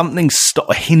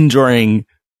hindering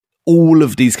all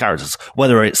of these characters.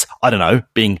 Whether it's I don't know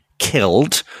being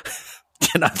killed,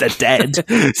 they're dead.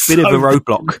 Bit of a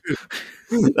roadblock.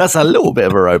 That's a little bit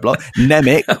of a roadblock.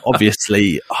 Nemik,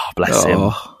 obviously, bless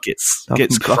him,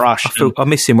 gets crushed. I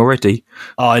miss him already.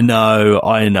 I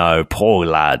know. Poor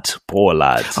lad.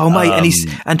 Oh mate,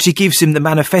 and she gives him the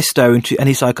manifesto, and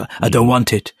he's like, I don't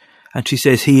want it. And she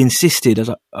says he insisted.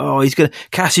 I was like,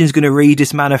 Cassian's gonna read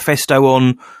this manifesto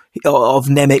of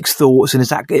Nemik's thoughts,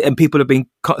 and people have been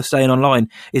saying online,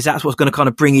 is that what's going to kind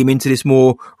of bring him into this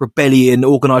more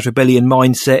organised rebellion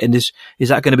mindset, and is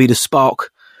that going to be the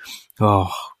spark?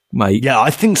 Oh, mate. Yeah, I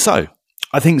think so.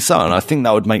 And I think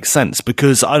that would make sense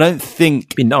because I don't think...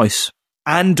 It'd be nice.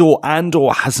 Andor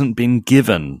hasn't been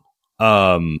given...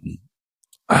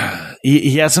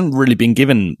 he hasn't really been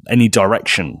given any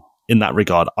direction in that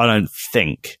regard, I don't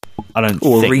think.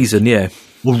 Or reason, yeah.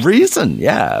 Well, reason,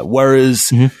 yeah.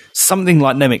 Whereas something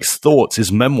like Nemik's thoughts,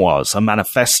 his memoirs, a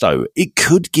manifesto, it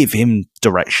could give him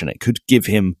direction. It could give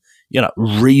him,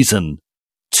 reason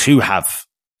to have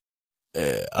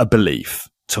a belief,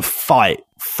 to fight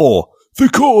for the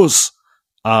cause.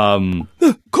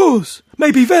 The cause.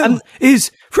 Maybe Vel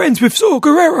is friends with Saw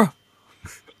Gerrera.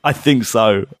 I think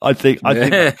so. I think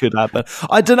that could happen.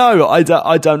 I don't know. I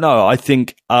don't know. I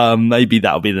think maybe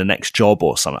that'll be the next job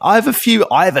or something. I have a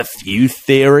few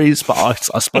theories, but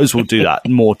I suppose we'll do that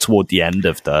more toward the end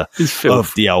of the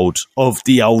old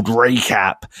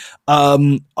recap.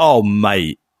 Oh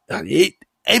mate,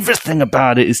 everything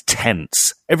about it is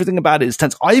tense.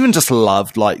 I even just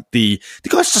loved like the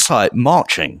guys just like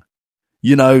marching.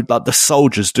 Like the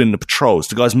soldiers doing the patrols,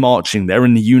 the guys marching, they're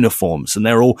in the uniforms and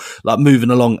they're all like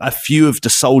moving along. A few of the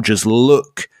soldiers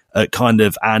look at kind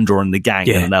of Andor and the gang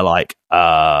and they're like,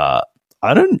 I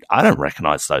don't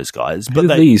recognize those guys. But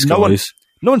no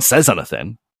one says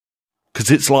anything because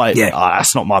it's like,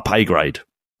 that's not my pay grade.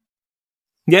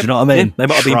 Yeah. Do you know what I mean? Yeah. They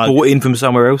might have been brought in from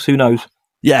somewhere else. Who knows?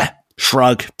 Yeah.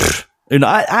 Shrug.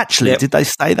 Actually, did they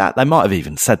say that? They might have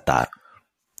even said that.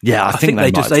 Yeah, I think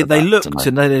they looked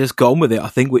and they just got on with it. I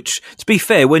think, which to be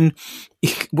fair, when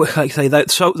like I say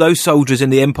those soldiers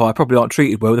in the Empire probably aren't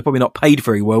treated well. They're probably not paid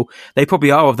very well. They probably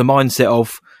are of the mindset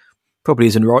of probably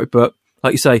isn't right, but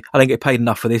like you say, I don't get paid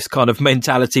enough for this kind of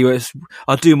mentality. Where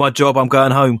I do my job, I'm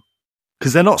going home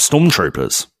because they're not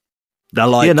stormtroopers. They're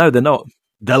like they're not.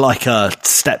 They're like a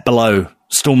step below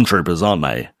stormtroopers, aren't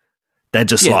they? They're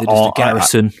just like they're just a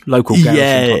garrison, local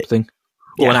garrison type thing,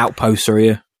 or an outpost.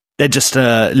 They're just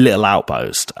a little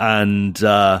outpost. And,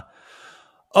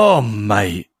 oh,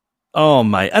 mate.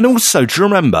 And also, do you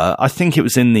remember, I think it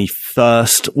was in the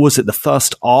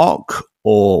first arc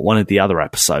or one of the other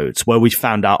episodes where we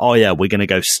found out, we're going to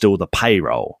go steal the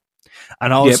payroll.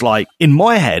 And I was like, in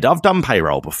my head, I've done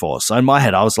payroll before. So in my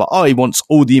head, I was like, he wants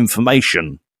all the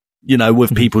information,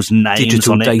 with people's names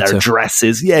digital on it, data. their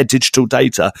addresses. Yeah, digital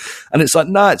data. And it's like,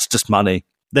 no, it's just money.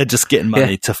 They're just getting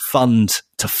money to fund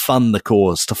the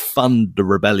cause, to fund the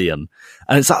rebellion.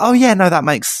 And it's like,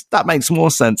 that makes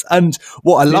more sense. And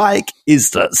what I like is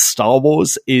that Star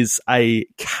Wars is a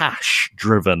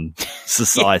cash-driven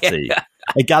society.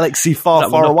 A galaxy far,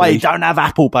 far away. Don't have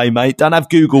Apple Pay, mate. Don't have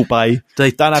Google Pay.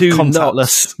 They don't have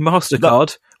contactless.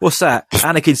 MasterCard. What's that?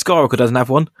 Anakin Skywalker doesn't have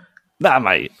one. Nah,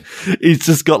 mate. He's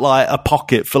just got like a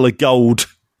pocket full of gold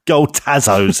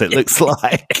Tazos, it looks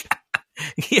like.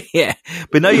 Yeah,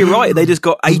 but no, you're right. They just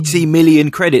got 80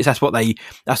 million credits. That's what they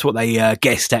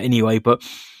guessed at anyway. But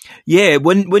yeah,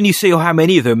 when you see how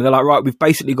many of them, they're like, right, we've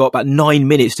basically got about 9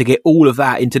 minutes to get all of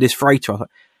that into this freighter. I thought,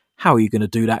 how are you going to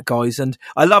do that, guys? And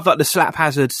I love like the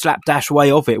slapdash way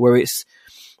of it, where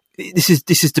this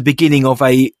is the beginning of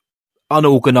a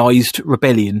unorganized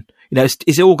rebellion.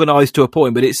 It's organized to a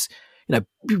point, but it's.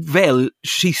 Vel,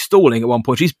 she's stalling at one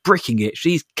point. She's bricking it.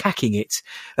 She's cacking it.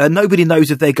 Nobody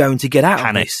knows if they're going to get out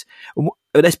of this.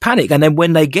 There's panic. And then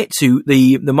when they get to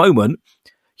the moment,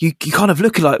 you kind of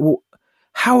look at like, well,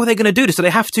 how are they going to do this? So they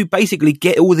have to basically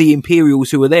get all the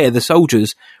Imperials who are there, the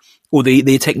soldiers, or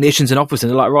the technicians and officers,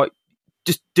 and they're like, right,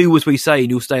 just do as we say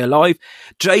and you'll stay alive.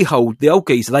 J-Hold, the old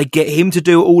geezer, they get him to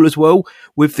do it all as well,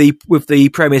 with the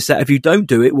premise that if you don't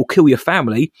do it, we'll kill your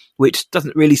family, which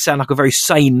doesn't really sound like a very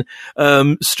sane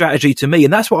strategy to me.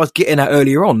 And that's what I was getting at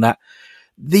earlier on, that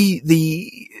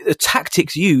the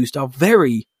tactics used are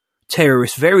very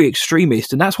terrorist, very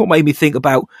extremist, and that's what made me think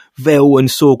about Vel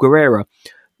and Saw Gerrera.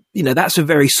 You know, that's a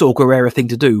very Saw Gerrera thing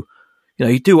to do. You know,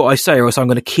 you do what I say or else I'm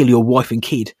going to kill your wife and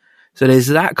kid. So there's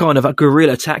that kind of a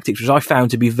guerrilla tactics, which I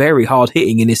found to be very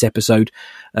hard-hitting in this episode.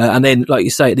 And then, like you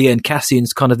say, at the end,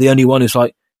 Cassian's kind of the only one who's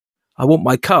like, I want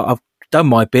my cut, I've done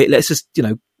my bit, let's just, you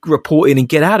know, report in and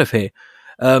get out of here.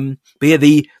 But yeah,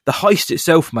 the heist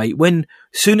itself, mate, as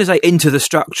soon as they enter the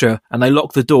structure and they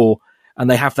lock the door and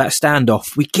they have that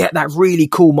standoff, we get that really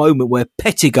cool moment where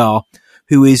Pettigar,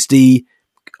 who is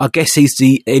I guess he's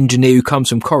the engineer who comes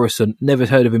from Coruscant. Never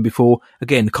heard of him before.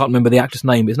 Again, can't remember the actor's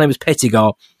name. His name is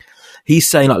Pettigar. He's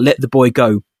saying, like, let the boy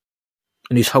go.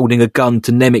 And he's holding a gun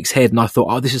to Nemik's head. And I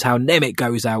thought, oh, this is how Nemik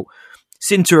goes out.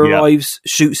 Cinta arrives,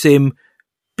 shoots him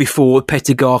before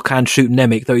Pettigar can shoot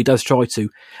Nemik, though he does try to.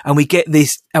 And we get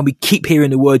this, and we keep hearing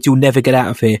the words, you'll never get out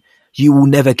of here. You will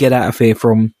never get out of here,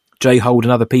 from J-Hold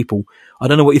and other people. I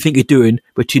don't know what you think you're doing,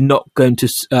 but you're not going to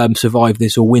survive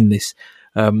this or win this.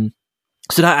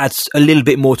 So that adds a little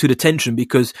bit more to the tension,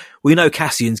 because we know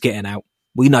Cassian's getting out.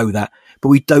 We know that, but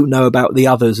we don't know about the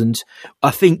others. And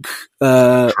I think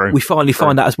we finally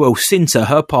find out as well, Cinta,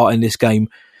 her part in this game,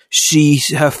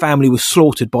 her family was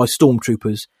slaughtered by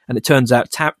stormtroopers. And it turns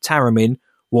out Taramyn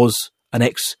was an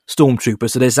ex-stormtrooper.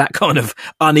 So there's that kind of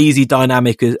uneasy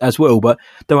dynamic as well, but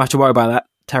don't have to worry about that.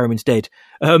 Taramyn's dead.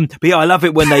 But yeah, I love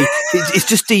it when it's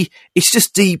just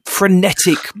the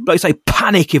frenetic, like say,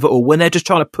 panic of it all, when they're just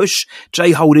trying to push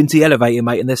J-Hold into the elevator,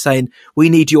 mate, and they're saying, we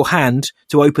need your hand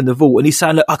to open the vault. And he's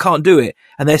saying, look, I can't do it.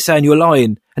 And they're saying, you're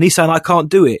lying. And he's saying, I can't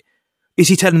do it. Is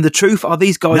he telling the truth? Are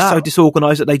these guys so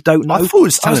disorganised that they don't know? I thought it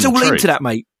was telling the truth. I was all into that,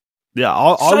 mate. Yeah,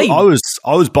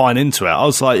 I was buying into it. I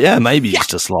was like, yeah, maybe he's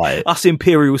just like us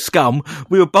Imperial scum.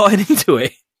 We were buying into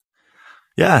it.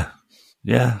 Yeah.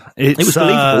 Yeah, it was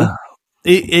believable.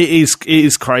 It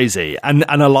is crazy, and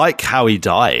I like how he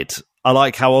died. I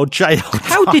like how old J-Hold.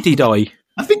 How did he die?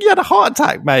 I think he had a heart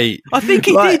attack, mate. I think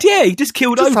he did. Yeah, he just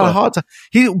killed over. Had a heart attack.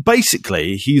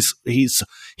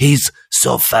 He's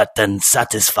so fat and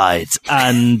satisfied,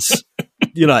 and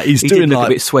you know he's doing like a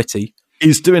bit sweaty.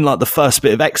 He's doing like the first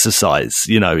bit of exercise,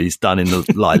 you know, he's done in the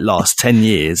last 10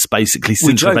 years, basically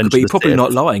since Revenge of the Sith. But he's probably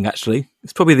not lying. Actually,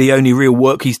 it's probably the only real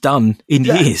work he's done in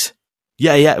years.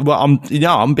 Yeah. Well,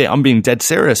 I'm being dead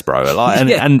serious, bro. Like,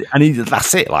 and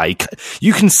that's it. Like,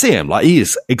 you can see him. Like, he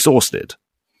is exhausted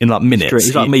in like minutes.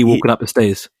 He's like me walking up the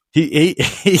stairs.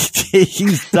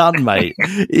 He's done, mate.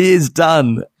 He is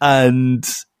done, and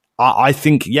I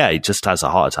think he just has a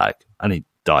heart attack and he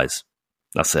dies.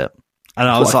 That's it. And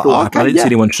I was like, I didn't see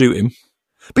anyone shoot him.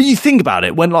 But you think about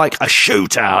it, when like a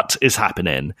shootout is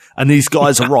happening and these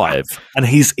guys arrive and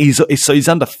he's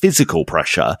under physical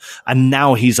pressure, and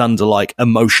now he's under like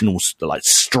emotional like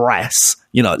stress,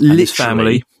 you know,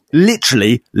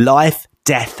 literally life,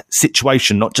 death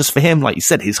situation, not just for him, like you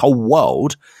said, his whole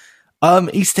world.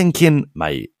 He's thinking,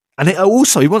 mate, and he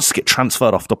wants to get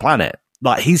transferred off the planet.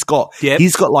 Like he's got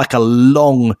like a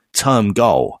long-term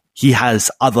goal. He has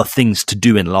other things to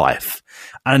do in life.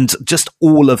 And just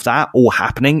all of that all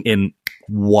happening in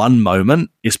one moment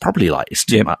is probably like, it's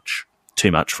too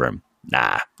much for him.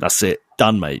 Nah, that's it.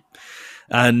 Done, mate.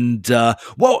 And,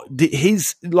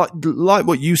 his, like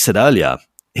what you said earlier,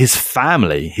 his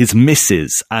family, his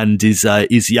missus and his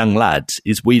young lad,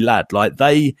 his wee lad, like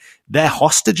they're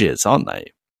hostages, aren't they?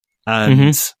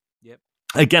 And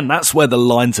again, that's where the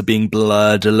lines are being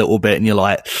blurred a little bit and you're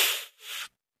like,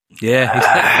 yeah,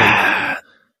 exactly.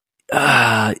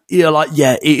 You're like,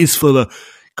 yeah, it is for the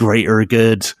greater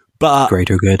good, but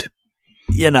greater good.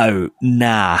 You know,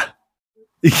 nah.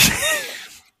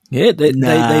 Yeah,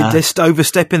 they're just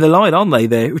overstepping the line, aren't they?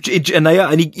 There, and they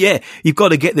are, and you've got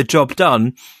to get the job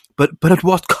done, but at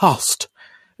what cost,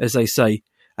 as they say.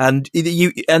 And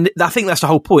I think that's the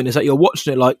whole point, is that you're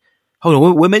watching it like, hold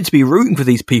on, we're meant to be rooting for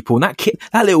these people, and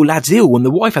that little lad's ill, and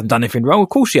the wife hasn't done anything wrong. Of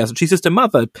course she hasn't. She's just a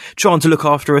mother trying to look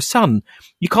after her son.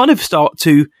 You kind of start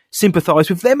to sympathise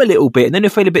with them a little bit, and then you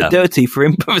feel a bit dirty for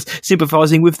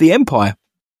sympathising with the Empire.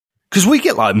 Because we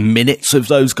get like minutes of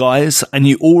those guys, and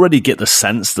you already get the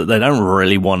sense that they don't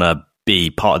really want to be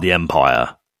part of the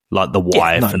Empire. Like the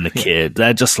wife and the kid.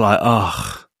 They're just like,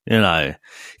 oh, you know.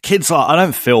 Kid's like, I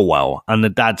don't feel well. And the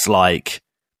dad's like,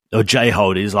 or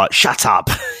J-Hold is like, shut up.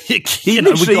 He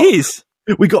literally is.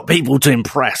 We got people to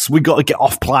impress. We got to get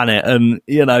off planet. And,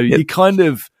 you kind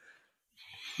of,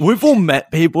 we've all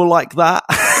met people like that.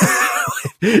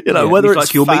 Whether it's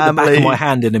like, you'll family, meet the back of my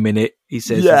hand in a minute. He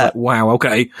says, like, wow,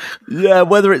 okay. Yeah,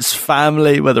 whether it's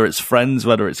family, whether it's friends,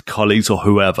 whether it's colleagues or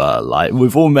whoever, like,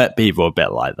 we've all met people a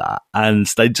bit like that. And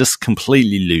they just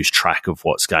completely lose track of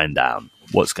what's going down.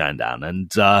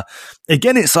 And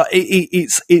again, it's like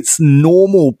it's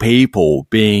normal people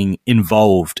being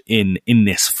involved in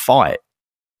this fight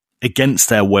against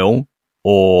their will,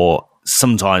 or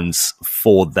sometimes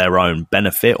for their own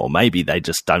benefit, or maybe they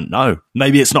just don't know.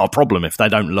 Maybe it's not a problem if they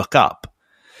don't look up.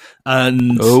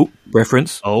 And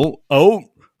reference.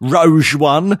 Rouge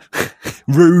One.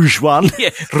 Yeah,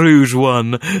 Rouge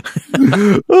One.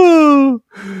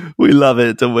 We love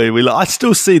it, don't we? I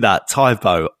still see that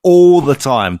typo all the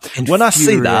time. When I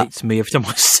see that, me every time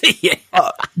I see it.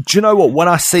 Do you know what? When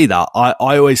I see that,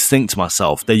 I always think to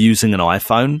myself, they're using an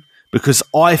iPhone. Because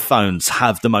iPhones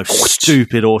have the most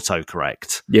stupid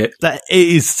autocorrect. Yeah. That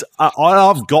is,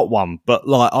 I've got one, but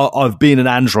like I've been an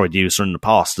Android user in the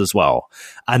past as well.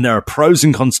 And there are pros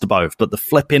and cons to both, but the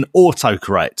flipping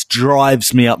autocorrect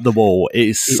drives me up the wall. It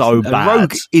is so bad.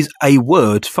 Rogue is a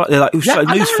word. Like,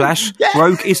 newsflash,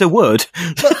 Rogue is a word.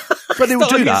 But it will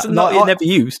do that. Not never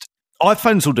used.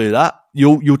 iPhones will do that.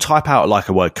 You'll type out like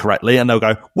a word correctly and they'll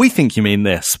go, we think you mean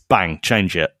this. Bang,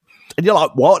 change it. And you're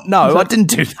like, what? No, I didn't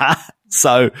do that.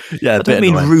 So, yeah. I don't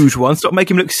mean Rouge One. Stop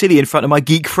making me look silly in front of my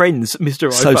geek friends, Mr.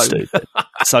 iPhone.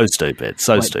 So stupid.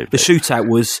 Stupid. The shootout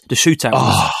was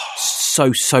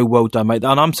so well done, mate. And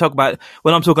when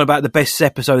I'm talking about the best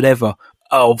episode ever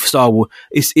of Star Wars,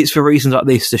 it's for reasons like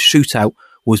this. The shootout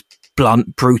was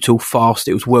blunt, brutal, fast.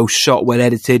 It was well shot, well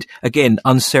edited. Again,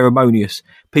 unceremonious.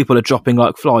 People are dropping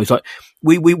like flies. Like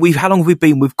we've how long have we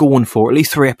been with Gorn for? At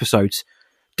least 3 episodes.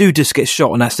 Dude just gets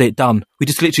shot and that's it, done. We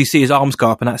just literally see his arms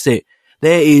go up and that's it.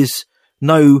 There's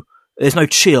no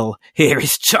chill here.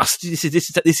 It's just this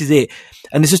is it,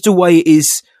 and it's just the way it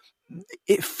is.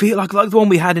 It feels like the one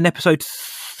we had in episode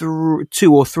 2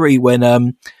 or 3 when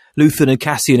Luthen and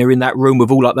Cassian are in that room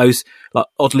with all like those like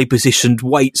oddly positioned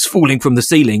weights falling from the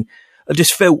ceiling. I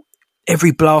just felt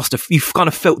every blaster. You've kind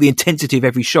of felt the intensity of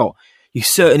every shot. You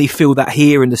certainly feel that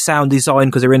here in the sound design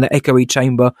because they're in the echoey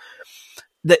chamber.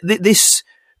 This.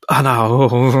 I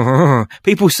know.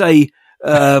 People say,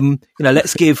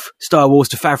 let's give Star Wars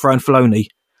to Favreau and Filoni.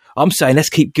 I'm saying let's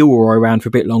keep Gilroy around for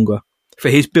a bit longer for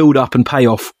his build-up and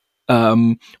payoff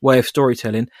way of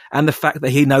storytelling, and the fact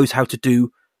that he knows how to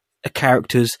do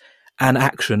characters and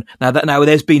action. Now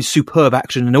there's been superb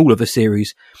action in all of the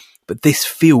series, but this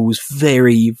feels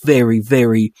very, very,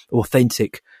 very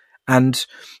authentic. And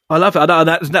I love it.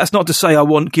 That's not to say I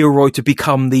want Gilroy to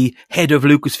become the head of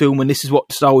Lucasfilm and this is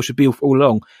what Star Wars should be all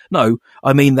along. No,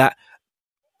 I mean that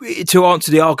to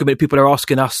answer the argument people are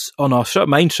asking us on our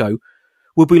main show,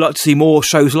 would we like to see more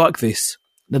shows like this?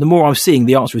 Now, the more I'm seeing,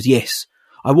 the answer is yes.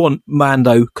 I want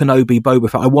Mando, Kenobi, Boba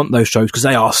Fett. I want those shows because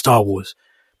they are Star Wars.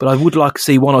 But I would like to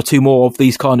see 1 or 2 more of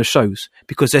these kind of shows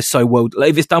because they're so well. Like,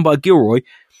 if it's done by Gilroy,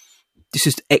 this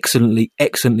is excellently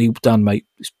done, mate.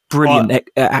 It's brilliant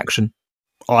action.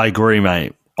 I agree,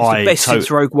 mate. It's the best since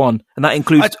Rogue One, and that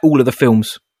includes all of the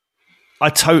films. I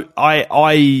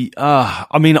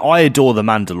mean, I adore The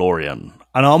Mandalorian,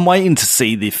 and I'm waiting to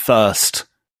see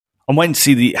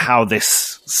how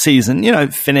this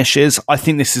season, finishes. I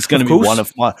think this is going to be one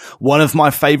of my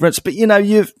favorites. But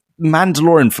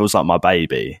Mandalorian feels like my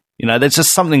baby. There's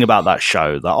just something about that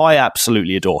show that I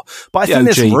absolutely adore. But I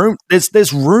think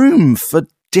there's room for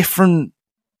different,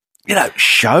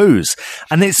 shows.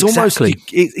 And it's almost,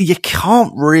 you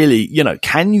can't really,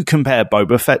 can you compare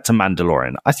Boba Fett to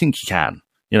Mandalorian? I think you can.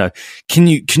 Can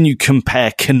you compare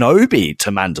Kenobi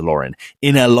to Mandalorian?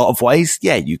 In a lot of ways,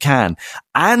 yeah, you can.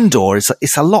 Andor,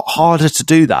 it's a lot harder to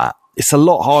do that. It's a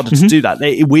lot harder to do that.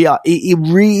 It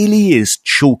really is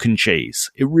chalk and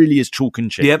cheese. It really is chalk and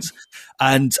cheese. Yep.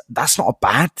 And that's not a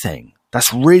bad thing.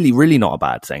 That's really, really not a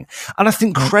bad thing. And I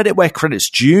think credit where credit's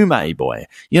due, matey boy.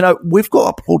 We've got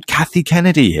a poor Kathy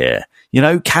Kennedy here.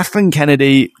 Kathleen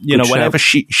Kennedy, whenever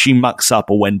she mucks up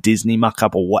or when Disney muck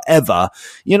up or whatever,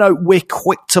 we're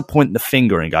quick to point the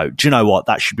finger and go, do you know what?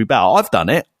 That should be better. I've done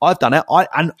it. I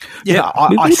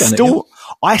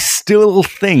still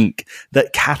think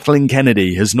that Kathleen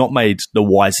Kennedy has not made the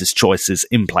wisest choices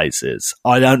in places.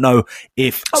 I don't know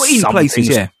if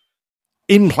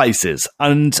in places,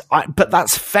 but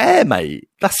that's fair, mate.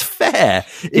 That's fair.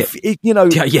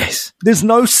 Yes. There's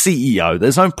no CEO,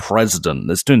 there's no president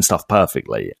that's doing stuff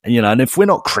perfectly, and if we're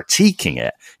not critiquing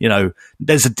it,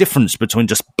 there's a difference between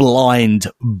just blind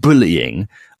bullying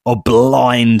or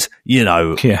blind,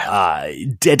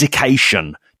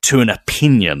 dedication to an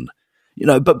opinion,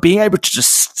 but being able to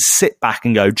just sit back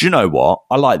and go, do you know what?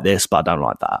 I like this, but I don't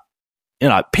like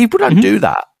that. People don't do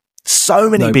that. So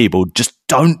many people just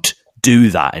don't do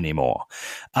that anymore.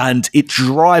 And it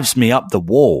drives me up the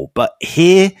wall. But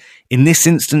here, in this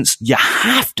instance, you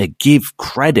have to give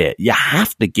credit. You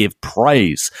have to give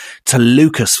praise to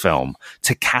Lucasfilm,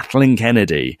 to Kathleen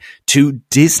Kennedy, to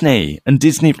Disney and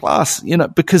Disney Plus,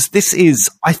 because this is,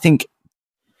 I think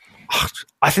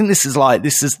this is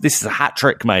a hat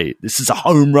trick, mate. This is a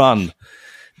home run.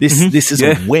 This is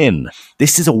a win.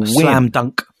 This is a win. Slam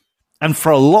dunk. And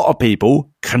for a lot of people,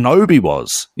 Kenobi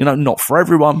was, not for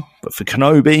everyone, but for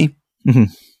Kenobi,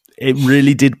 it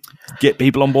really did get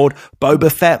people on board.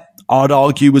 Boba Fett, I'd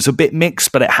argue, was a bit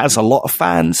mixed, but it has a lot of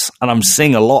fans. And I'm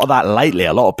seeing a lot of that lately.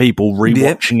 A lot of people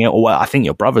rewatching it, or I think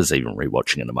your brother's even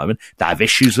rewatching it at the moment. They have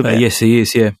issues with it. Yes, he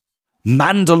is, yeah.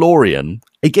 Mandalorian,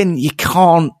 again, you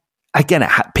can't,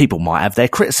 people might have their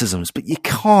criticisms, but you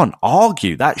can't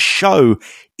argue that show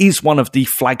is one of the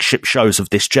flagship shows of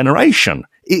this generation.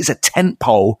 It's a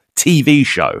tentpole TV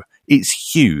show.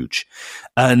 It's huge.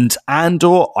 And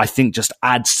Andor, I think, just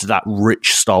adds to that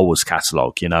rich Star Wars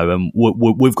catalogue, and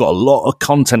we've got a lot of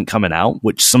content coming out,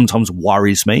 which sometimes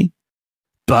worries me.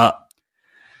 But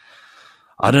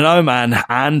I don't know, man.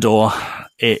 Andor,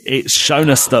 it's shown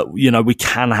us that, we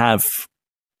can have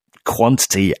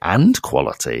quantity and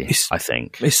quality, I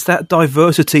think. It's that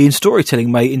diversity in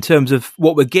storytelling, mate, in terms of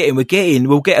what we'll get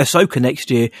Ahsoka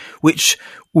next year, which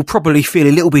will probably feel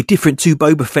a little bit different to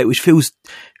Boba Fett, which feels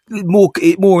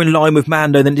more in line with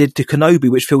Mando than it did to Kenobi,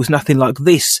 which feels nothing like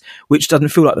this, which doesn't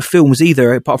feel like the films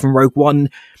either, apart from Rogue One.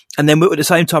 And then at the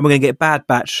same time, we're going to get Bad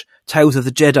Batch, Tales of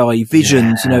the Jedi,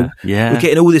 Visions, we're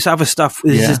getting all this other stuff.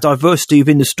 There's this diversity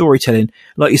within the storytelling.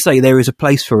 Like you say, there is a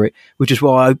place for it, which is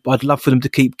why I'd love for them to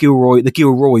keep the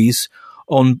Gilroys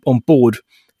on board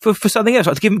for something else.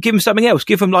 Like to give them something else.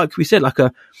 Give them, like we said, like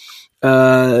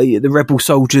the rebel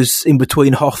soldiers in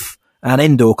between Hoth and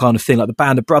Endor kind of thing, like the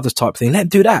Band of Brothers type thing. Let them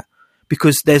do that,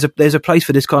 because there's a place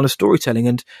for this kind of storytelling.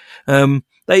 And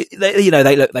they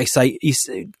say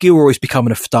Gilroy's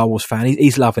becoming a Star Wars fan.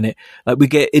 He's loving it. Like we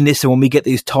get in this, and when we get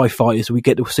these TIE fighters, we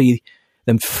get to see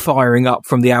them firing up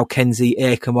from the Alkenzi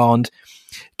Air Command.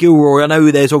 Gilroy, I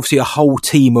know there's obviously a whole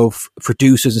team of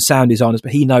producers and sound designers,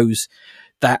 but he knows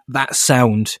that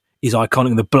sound is iconic,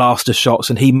 in the blaster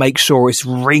shots, and he makes sure it's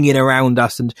ringing around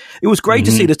us. And it was great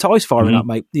to see the TIEs firing up,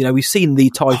 mate. We've seen the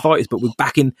TIE fighters, but we're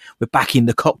back in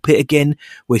the cockpit again.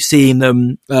 We're seeing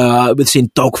them. We're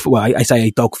seeing I say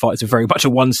a dogfight. It's very much a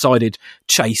one-sided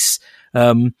chase.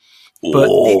 But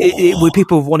where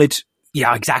people have wanted,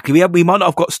 yeah, exactly. We might not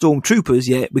have got stormtroopers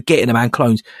yet. We're getting them and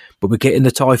clones, but we're getting the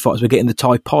TIE fighters. We're getting the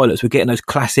TIE pilots. We're getting those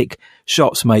classic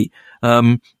shots, mate.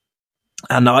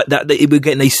 And we're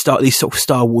getting these sort of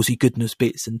Star Warsy goodness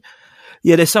bits. And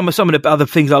yeah, there's some of the other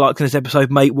things I liked in this episode,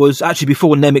 mate, was actually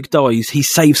before Nemik dies, he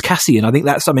saves Cassian. I think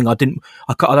that's something I don't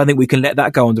think we can let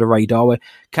that go under the radar, where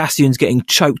Cassian's getting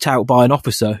choked out by an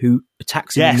officer who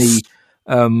attacks him in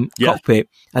the cockpit,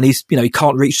 and he's, he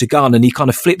can't reach the gun, and he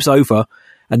kind of flips over,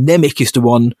 and Nemik is the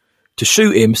one to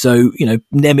shoot him. So,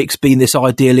 Nemik's been this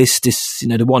idealist,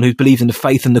 the one who believes in the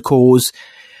faith and the cause.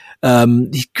 I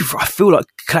feel like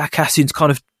Cassian's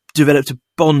kind of developed a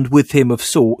bond with him of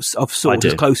sorts,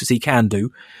 as close as he can do.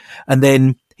 And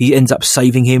then he ends up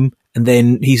saving him, and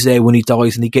then he's there when he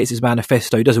dies, and he gets his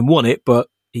manifesto. He doesn't want it, but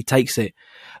he takes it.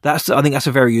 I think that's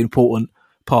a very important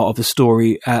part of the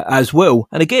story as well.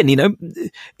 And again,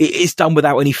 it's done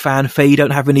without any fanfare. You don't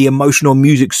have any emotional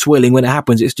music swelling when it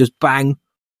happens. It's just bang,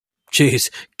 cheers,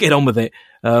 get on with it.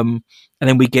 And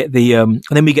then we get the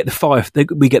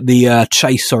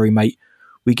chase. Sorry, mate.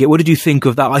 What did you think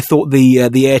of that? I thought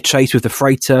the air chase with the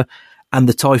freighter and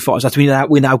the TIE fighters. That's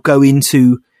we now go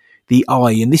into the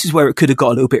eye, and this is where it could have got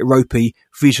a little bit ropey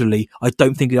visually. I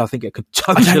think it could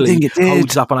totally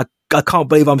holds up, and I can't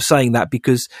believe I'm saying that,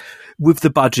 because with the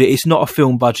budget, it's not a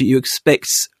film budget. You expect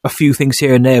a few things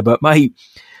here and there, but mate,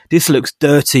 this looks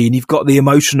dirty, and you've got the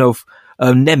emotion of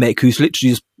Nemik, who's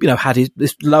literally just had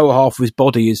this lower half of his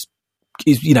body is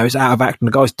out of action.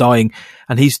 The guy's dying,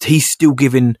 and he's still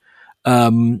giving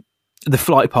the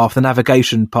flight path, the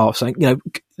navigation path, saying go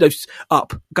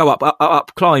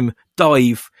up, climb,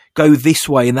 dive, go this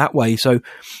way and that way. So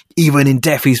even in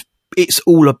death, it's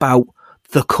all about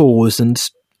the cause, and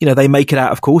they make it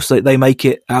out. Of course, they make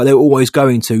it out. They're always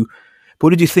going to. But what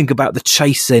did you think about the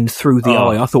chase then through the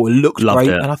eye? I thought it looked great,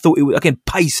 and I thought it was, again,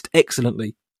 paced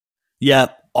excellently. Yeah,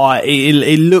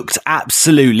 it looked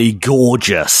absolutely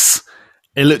gorgeous.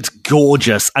 It looked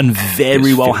gorgeous and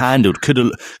very well handled. Could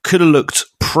have looked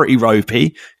pretty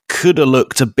ropey. could have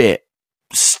looked a bit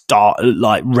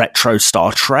retro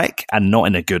Star Trek, and not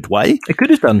in a good way. It could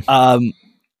have done.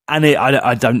 And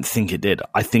I don't think it did.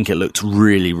 I think it looked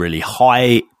really, really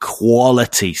high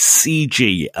quality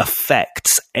CG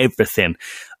effects, everything.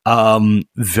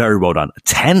 Very well done.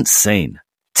 Tense scene.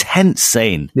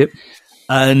 Yep.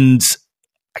 And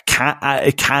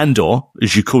Candor,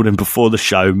 as you called him before the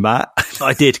show, Matt.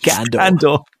 I did, Candor.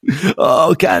 Candor.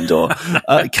 Oh, Candor.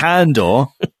 Candor,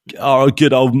 our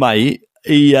good old mate,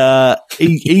 he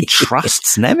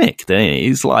trusts Nemik, doesn't he?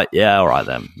 He's like, yeah, all right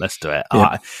then, let's do it.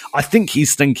 Yeah. I think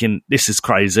he's thinking, this is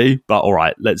crazy, but all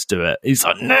right, let's do it. He's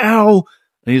like, now.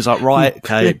 And he's like, right,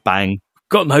 okay, bang.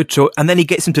 Got no choice. And then he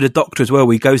gets him to the doctor as well.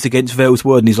 He goes against Vel's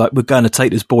word and he's like, we're going to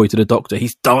take this boy to the doctor.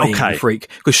 He's dying, the freak.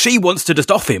 Because she wants to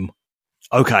just off him.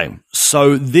 Okay,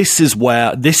 so this is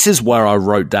where I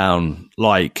wrote down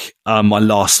like my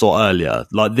last thought earlier.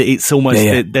 Like it's almost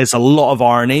there's a lot of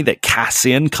irony that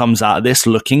Cassian comes out of this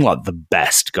looking like the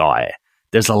best guy.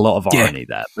 There's a lot of irony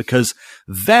there because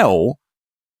Vel,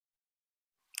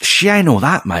 she ain't all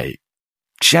that, mate.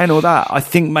 She ain't all that. I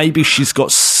think maybe she's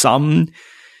got some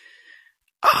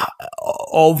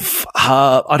of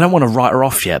her, I don't want to write her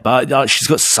off yet, but she's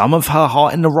got some of her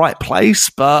heart in the right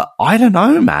place. But I don't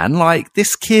know, man. Like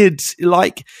this kid,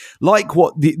 like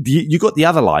what you got the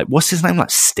other what's his name?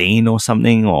 Like Steen or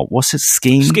something, or what's his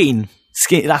Skeen?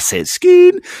 Skeen. That's it.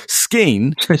 Skeen.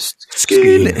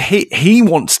 He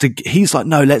wants to. He's like,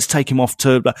 no, let's take him off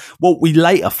to. Well, we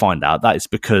later find out that it's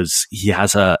because he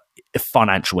has a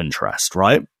financial interest,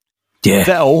 right? Yeah.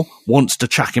 Vel wants to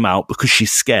chuck him out because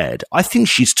she's scared. I think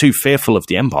she's too fearful of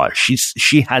the Empire.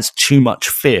 She has too much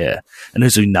fear. And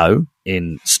as we know,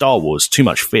 in Star Wars, too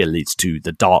much fear leads to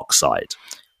the dark side.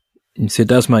 Yes, it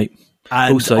does, mate.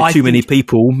 And also, too many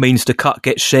people means the cut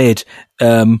gets shared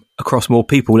across more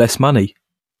people, less money.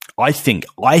 I think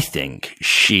that's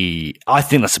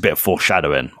a bit of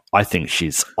foreshadowing. I think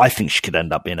she could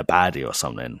end up being a baddie or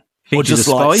something. Or just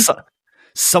like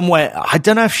somewhere. I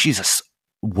don't know if she's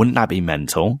wouldn't that be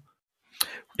mental?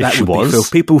 That would be Phil.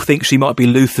 People think she might be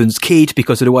Luthen's kid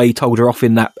because of the way he told her off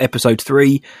in that episode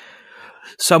 3.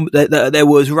 There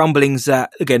was rumblings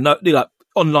that, again, like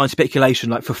online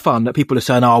speculation, like for fun, that people are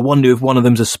saying, I wonder if one of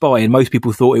them's a spy, and most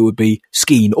people thought it would be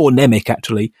Skeen or Nemik,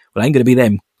 actually. Well, it ain't going to be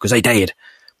them because they dead.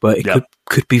 But it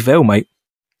could be Vel, mate.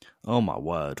 Oh my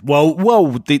word! Well,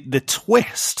 the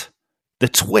twist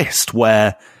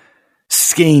where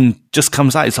Skeen just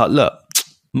comes out. It's like, look,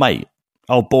 mate.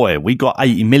 Oh boy, we got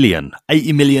 80 million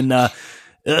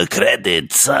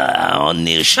credits on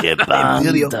this ship.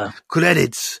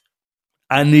 Credits.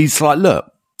 And he's like, look,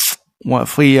 what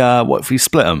if we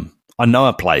split them? I know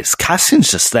a place.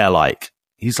 Cassian's just there like,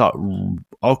 he's like,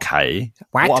 okay,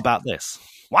 what about this?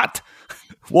 What?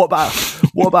 What about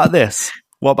this?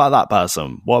 What about that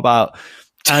person? What about,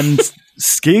 and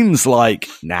Skeen's like,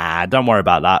 nah, don't worry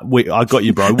about that. I got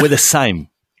you, bro. We're the same.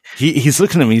 He's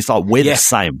looking at me. He's like, we're the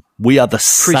same. We are the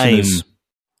prisoners. Same.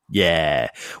 Yeah.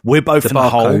 We're both in the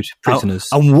hole. Prisoners.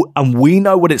 And we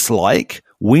know what it's like.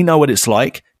 We know what it's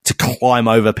like to climb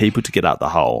over people to get out the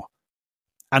hole.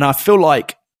 And I feel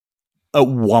like at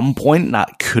one point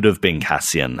that could have been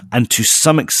Cassian. And to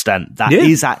some extent, that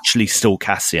is actually still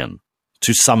Cassian.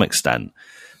 To some extent.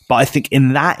 But I think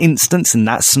in that instance, in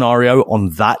that scenario,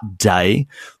 on that day,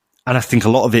 and I think a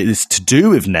lot of it is to do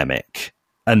with Nemik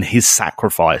and his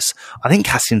sacrifice, I think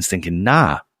Cassian's thinking,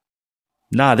 nah,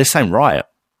 this ain't right.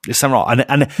 This ain't right.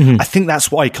 And I think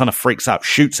that's why he kind of freaks out,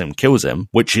 shoots him, kills him,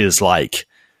 which is like,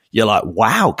 you're like,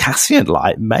 wow, Cassian,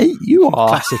 like, mate, you are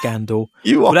classic Andor.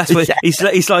 You are. Well, that's what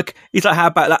he's like. How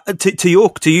about that?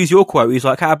 To use your quote, he's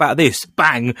like, how about this?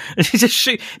 Bang! And he just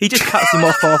cuts him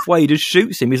off halfway. He just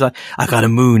shoots him. He's like, I got a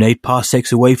moon 8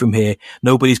 parsecs away from here.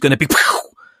 Nobody's going to be.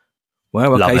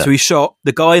 Well, okay. So he shot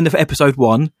the guy in the episode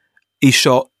 1. He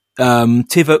shot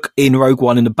Tivuk in Rogue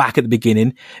One in the back at the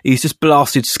beginning. He's just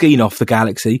blasted Skeen off the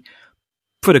galaxy.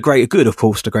 For the greater good, of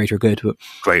course, the greater good.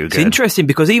 But it's interesting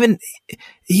because even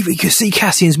you can see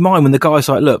Cassian's mind when the guy's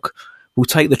like, look, we'll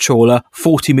take the trawler,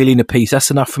 40 million a piece. That's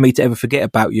enough for me to ever forget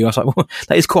about you. I was like, well,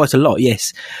 that is quite a lot,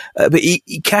 yes. But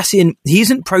Cassian, he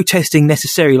isn't protesting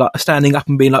necessarily, like standing up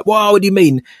and being like, whoa, what do you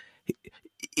mean?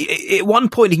 At one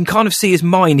point, you can kind of see his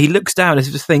mind. He looks down as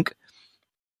if to think,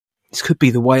 this could be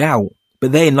the way out.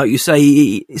 But then, like you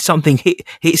say, something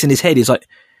hits in his head. He's like,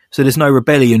 so there's no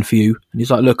rebellion for you. And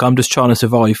he's like, look, I'm just trying to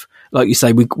survive. Like you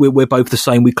say, we're both the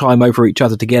same. We climb over each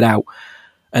other to get out.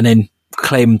 And then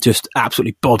Clem just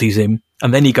absolutely bodies him.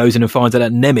 And then he goes in and finds out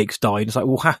that Nemik's died. It's like,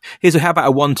 well, how about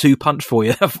a 1-2 punch for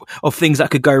you of things that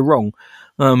could go wrong?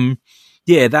 I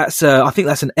think that's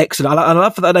an excellent. I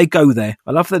love that they go there.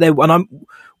 I love that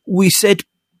we said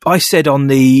I said on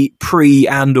the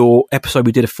pre-Andor episode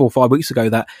we did 4 or 5 weeks ago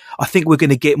that I think we're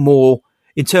going to get more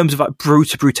in terms of like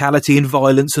brutality and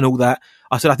violence and all that.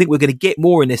 I said I think we're going to get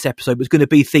more in this episode, but it's going to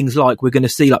be things like we're going to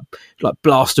see like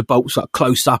blaster bolts, like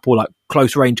close up or like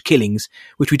close range killings,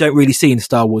 which we don't really see in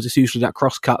Star Wars. It's usually that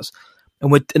cross cuts,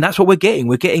 and that's what we're getting.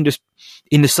 We're getting just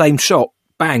in the same shot,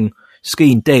 bang,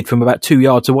 Skeen dead from about 2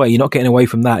 yards away. You're not getting away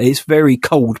from that. It's very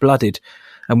cold blooded,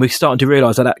 and we're starting to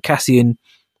realise that Cassian.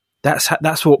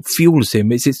 That's what fuels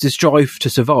him. It's this drive to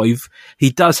survive.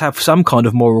 He does have some kind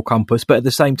of moral compass, but at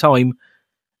the same time,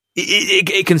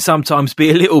 it can sometimes be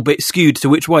a little bit skewed to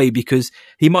which way, because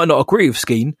he might not agree with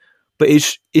Skeen, but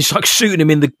it's like shooting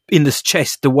him in the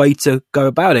chest the way to go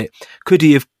about it. Could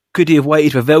he have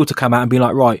waited for Vel to come out and be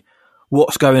like, right,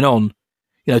 what's going on?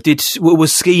 You know,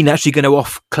 was Skeen actually going to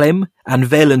off Clem, and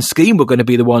Vel and Skeen were going to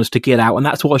be the ones to get out, and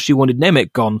that's why she wanted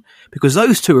Nemec gone, because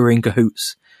those two are in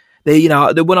cahoots. When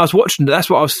I was watching, that's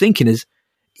what I was thinking is,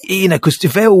 because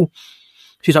Vel,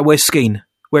 she's like, where's Skeen?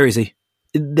 Where is he?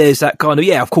 There's that kind of,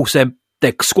 of course they're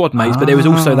squad mates, but there was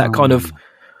also that kind of,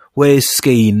 where's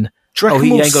Skeen? He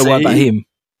ain't got to worry about him.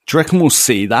 Do you reckon we'll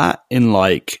see that in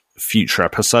like future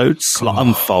episodes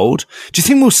unfold? Do you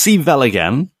think we'll see Vel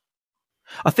again?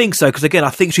 I think so, because again,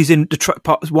 I think she's in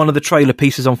one of the trailer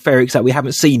pieces on Ferrix that we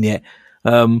haven't seen yet.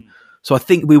 So I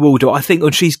think we will do it. I think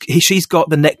when she's got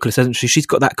the necklace, hasn't she? She's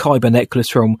got that Kyber necklace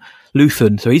from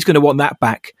Luthen, so he's going to want that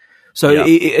back. So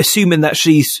assuming that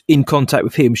she's in contact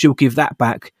with him, she'll give that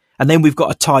back. And then we've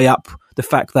got to tie up the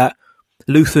fact that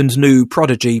Luthen's new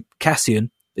prodigy, Cassian,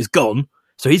 is gone.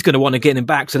 So he's going to want to get him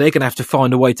back. So they're going to have to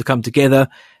find a way to come together.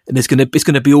 And it's going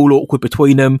to be all awkward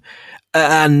between them.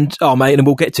 And, and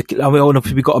we'll get to,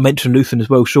 obviously we've got to mention Luthen as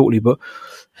well shortly, but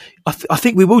I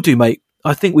think we will do, mate.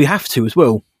 I think we have to as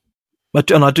well.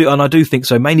 And I do think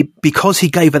so, mainly because he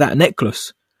gave her that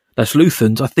necklace. That's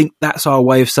Luthen's. I think that's our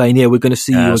way of saying, we're going to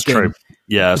see you again. True.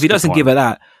 Yeah, if he doesn't give her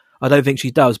that, I don't think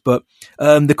she does. But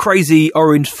the crazy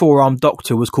orange four-armed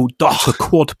doctor was called Dr.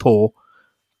 Quadpaw.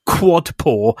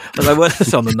 Quadpaw. I don't know whether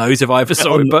that's on the nose if I ever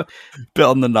saw it, but bit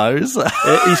on the nose.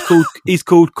 he's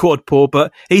called Quadpaw,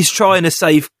 but he's trying to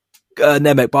save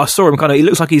Nemec. But I saw him he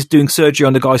looks like he's doing surgery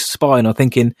on the guy's spine. I'm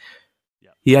thinking,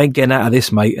 he ain't getting out of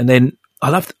this, mate. And then I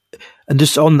loved, and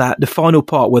just on that, the final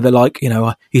part where they're like,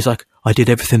 he's like, I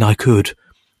did everything I could.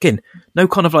 Again, no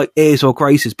kind of like airs or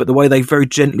graces, but the way they very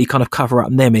gently kind of cover up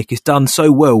Nemec is done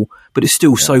so well, but it's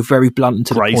still so very blunt and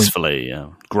to the point.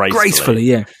 Gracefully,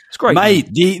 yeah. It's great. Mate,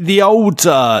 the old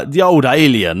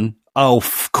alien,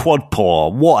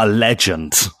 Quadpaw, what a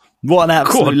legend. What an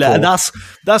absolute legend.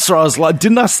 That's what I was like,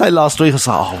 didn't I say last week? I was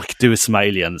like, we could do with some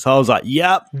aliens. I was like,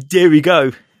 yep. There we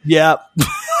go. Yep.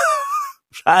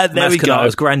 There we go.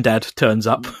 His granddad turns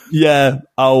up. Yeah.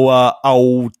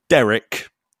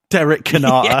 Derek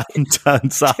Kanata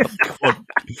turns up.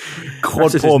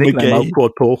 Quadpaw McGee.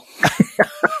 Quadpaw.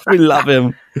 We love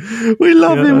him. We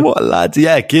love him. What a lad.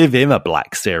 Yeah, give him a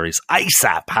Black Series.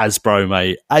 ASAP, Hasbro,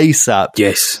 mate. ASAP.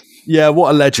 Yes. Yeah,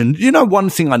 what a legend. One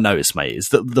thing I noticed, mate, is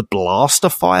that the blaster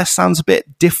fire sounds a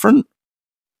bit different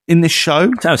in this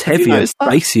show. Sounds heavier,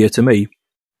 racier to me.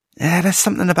 Yeah, there's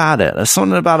something about it. I was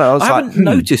haven't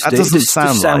noticed it. Doesn't it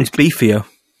sounds beefier.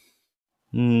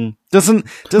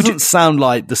 Doesn't sound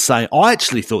like the same. I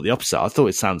actually thought the opposite. I thought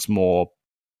it sounds more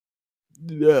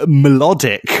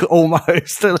melodic,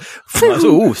 almost.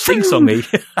 Sing-songy.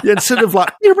 Yeah, instead of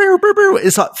like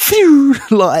it's like phew,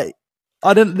 like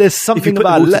I don't. There's something if you put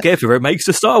about them all together. It makes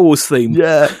the Star Wars theme.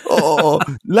 Yeah.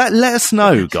 Let us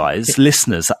know, guys,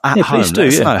 listeners at home. Let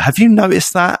us know. Have you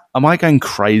noticed that? Am I going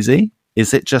crazy?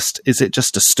 Is it just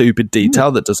a stupid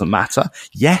detail that doesn't matter?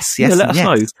 Yes. Let us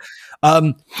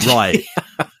know. Right.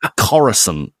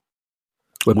 Coruscant.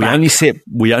 We only see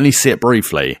it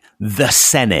briefly. The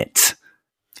Senate.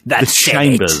 The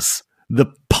chambers. The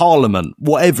Parliament.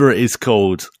 Whatever it is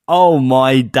called. Oh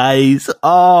my days.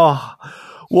 Oh,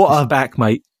 what a back,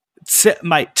 mate.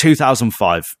 Mate,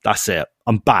 2005. That's it.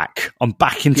 I'm back. I'm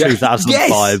back in 2005.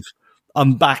 Yes.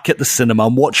 I'm back at the cinema.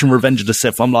 I'm watching Revenge of the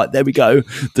Sith. I'm like, there we go.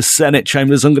 The Senate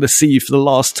chambers. I'm going to see you for the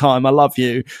last time. I love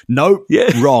you. Nope.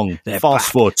 Yeah. Wrong. Fast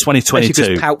forward. 2022.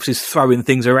 Because Palps is throwing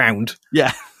things around.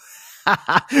 Yeah.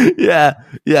 Yeah.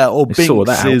 Or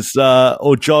Binks is,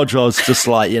 or Jar Jar's just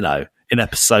like, in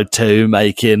episode 2,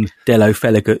 making Dello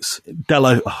Feligates.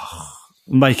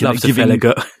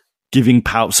 Giving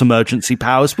Palps emergency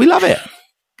powers. We love it.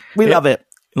 We love it.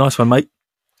 Nice one, mate.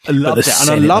 I loved it.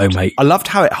 And I loved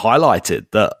how it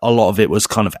highlighted that a lot of it was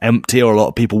kind of empty or a lot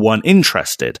of people weren't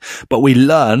interested. But we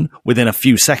learn within a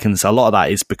few seconds, a lot of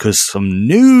that is because some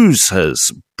news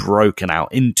has broken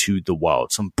out into the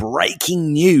world, some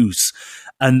breaking news,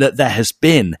 and that there has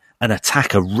been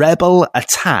a rebel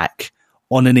attack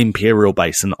on an Imperial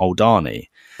base in Aldhani.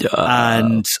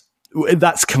 And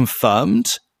that's confirmed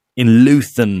in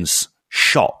Luthen's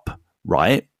shop,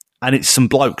 right? And it's some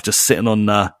bloke just sitting on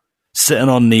the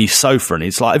sofa, and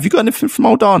he's like, "Have you got anything from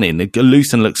Aldhani?" And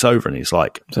Luthen looks over, and he's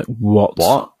like, "What?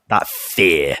 That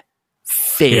fear."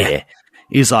 Yeah.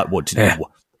 He's like, "What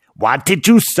did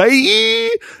you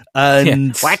say?"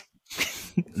 And what?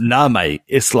 No, mate.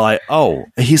 It's like, oh,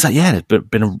 he's like, "Yeah, there's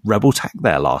been a rebel attack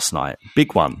there last night,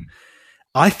 big one."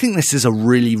 I think this is a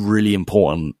really, really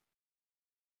important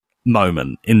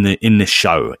moment in this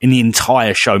show, in the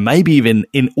entire show, maybe even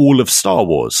in all of Star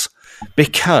Wars,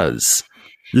 because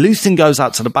Luthen goes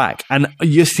out to the back, and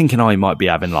you're thinking, he might be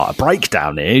having like a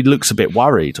breakdown here. He looks a bit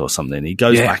worried or something. He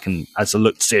goes back and has a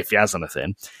look to see if he has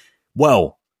anything.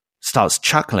 Well, starts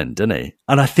chuckling, doesn't he?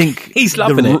 And I think he's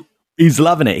loving it. He's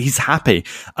loving it. He's happy.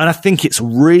 And I think it's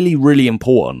really, really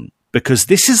important, because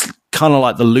this is kind of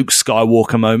like the Luke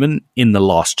Skywalker moment in The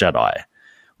Last Jedi,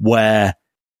 where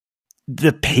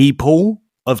the people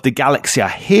of the galaxy are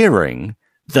hearing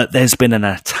that there's been an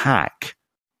attack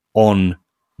on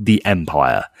the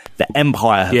Empire. The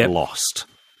Empire have lost.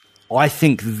 I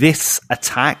think this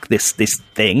attack, this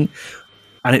thing,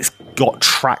 and it's got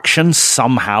traction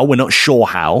somehow. We're not sure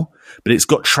how, but it's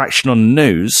got traction on the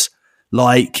news.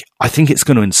 Like, I think it's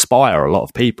going to inspire a lot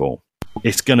of people.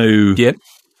 It's going to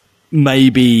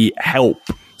maybe help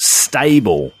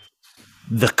stable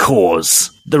the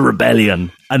cause, the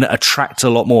rebellion, and attract a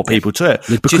lot more people to it,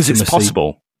 because it's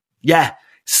possible. Yeah,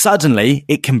 suddenly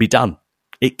it can be done.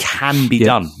 It can be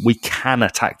done. We can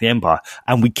attack the Empire,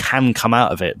 and we can come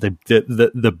out of it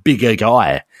the bigger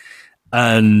guy.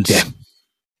 And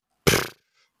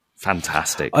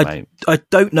fantastic, mate. I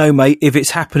don't know, mate, if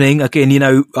it's happening. Again,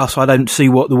 I don't see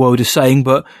what the world is saying,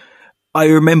 but I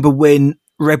remember when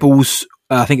Rebels,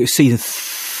 I think it was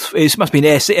it must be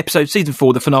episode season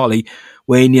 4, the finale,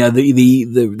 when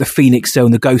the Phoenix Cell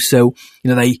and the Ghost Cell,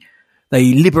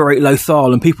 they liberate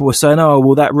Lothal, and people were saying, "Oh,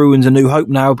 well, that ruins A New Hope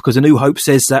now, because A New Hope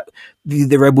says that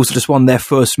the rebels just won their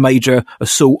first major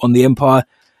assault on the Empire."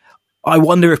 I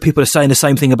wonder if people are saying the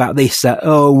same thing about this, that,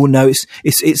 oh, well, no,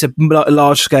 it's a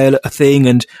large scale thing,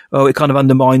 and it kind of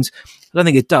undermines. I don't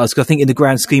think it does, because I think in the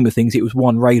grand scheme of things, it was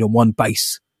one raid on one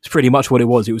base. It's pretty much what it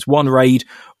was. It was one raid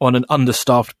on an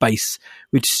understaffed base,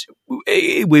 which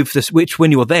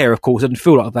when you're there, of course, it doesn't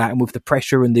feel like that, and with the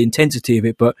pressure and the intensity of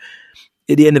it. But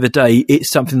at the end of the day,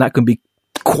 it's something that can be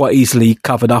quite easily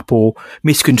covered up or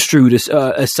misconstrued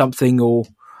as something, or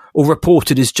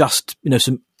reported as just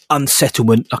some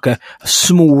unsettlement, like a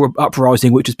small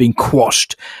uprising which has been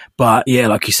quashed. But yeah,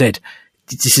 like you said,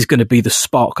 this is going to be the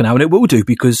spark now, and it will do,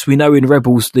 because we know in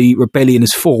Rebels the rebellion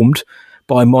is formed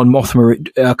by Mon Mothma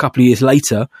a couple of years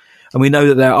later, and we know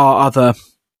that there are other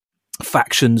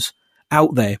factions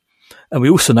out there, and we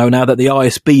also know now that the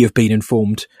ISB have been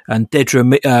informed, and Dedra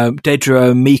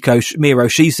Miro,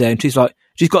 she's there, and she's got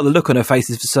the look on her face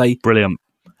to say, "Brilliant!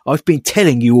 I've been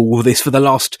telling you all of this for the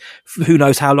last who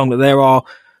knows how long, that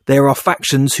there are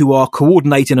factions who are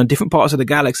coordinating on different parts of the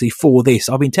galaxy for this.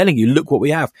 I've been telling you, look what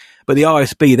we have." But the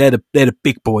ISB, they're the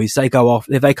big boys. They go off,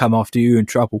 if they come after you, you're in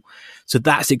trouble. So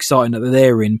that's exciting that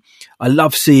they're in. I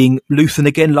love seeing Luthen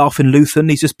again, laughing Luthen.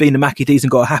 He's just been to Mackie D's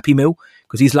and got a Happy Meal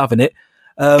because he's loving it.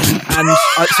 So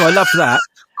I love that.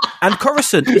 And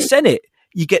Coruscant, the Senate,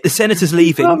 you get the senators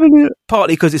leaving,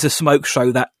 partly because it's a smoke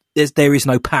show that there is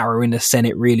no power in the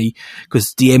Senate, really,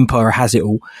 because the Emperor has it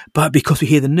all, but because we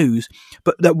hear the news.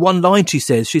 But that one line she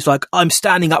says, she's like, "I'm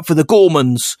standing up for the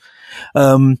Gormans,"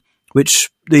 which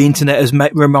the internet has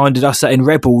reminded us that in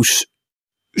Rebels,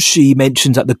 she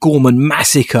mentions that the Gorman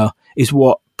massacre is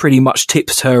what pretty much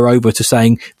tips her over to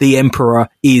saying the Emperor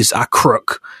is a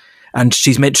crook. And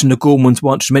she's mentioned the Gormans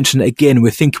once, she mentioned it again.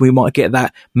 We're thinking we might get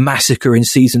that massacre in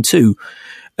season 2.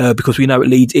 Because we know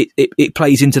it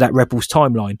plays into that Rebels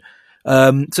timeline.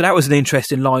 So that was an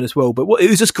interesting line as well. But it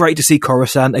was just great to see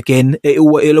Coruscant again.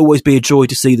 It'll always be a joy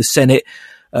to see the Senate,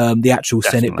 the actual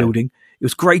Senate building. It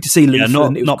was great to see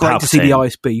Luthen. It was great to see the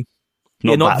ISB.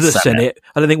 Not the Senate.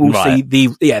 I don't think we'll see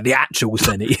the actual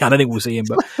Senate. I don't think we'll see him.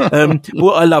 But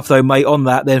what I love though, mate, on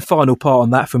that, then final part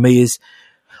on that for me is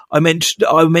I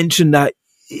mentioned that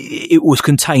it was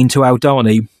contained to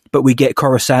Aldhani, but we get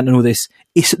Coruscant and all this.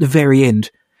 It's at the very end.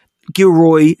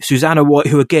 Gilroy, Susanna White,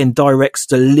 who again directs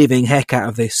the living heck out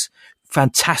of this.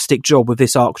 Fantastic job with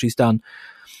this arc she's done.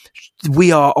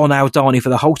 We are on Aldhani for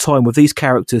the whole time with these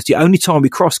characters. The only time we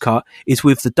cross-cut is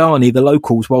with the Dani, the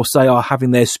locals, whilst they are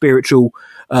having their spiritual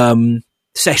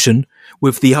session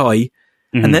with the Eye.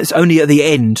 Mm-hmm. And that's only at the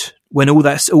end when all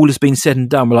has been said and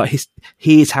done, we're like,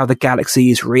 here's how the galaxy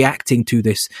is reacting to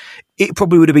this. It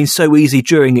probably would have been so easy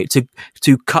during it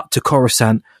to cut to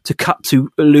Coruscant, to cut to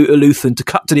Luthen, to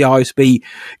cut to the ISB,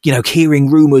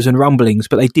 hearing rumours and rumblings,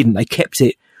 but they didn't. They kept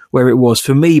it where it was.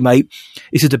 For me, mate,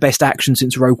 this is the best action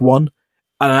since Rogue One.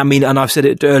 And I mean, and I've said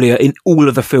it earlier, in all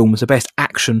of the films, the best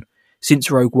action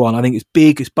since Rogue One. I think it's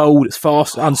big, it's bold, it's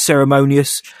fast,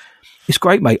 unceremonious. It's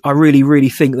great, mate. I really, really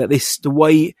think that the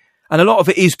way, and a lot of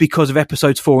it is because of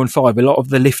episodes 4 and 5. A lot of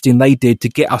the lifting they did to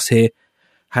get us here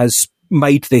has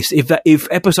made this. If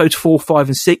episodes 4, 5,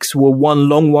 and 6 were one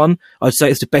long one, I'd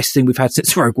say it's the best thing we've had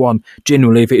since Rogue One.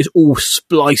 Genuinely, if it is all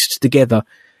spliced together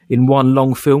in one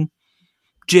long film,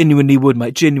 genuinely would,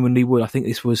 mate. Genuinely would. I think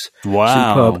this was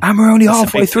superb, and we're only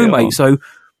halfway through, mate. So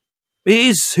it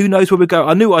is. Who knows where we go?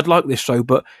 I knew I'd like this show,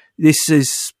 but this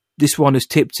one has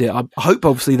tipped it. I hope,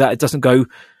 obviously, that it doesn't go.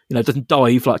 Doesn't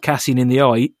dive like Cassian in the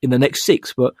eye in the next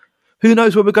 6, but who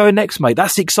knows where we're going next, mate?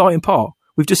 That's the exciting part.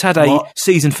 We've just had a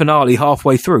season finale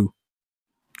halfway through.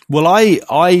 Well,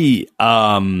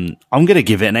 I'm going to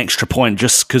give it an extra point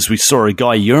just because we saw a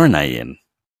guy urinating.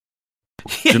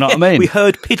 Do you know what I mean? We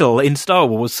heard piddle in Star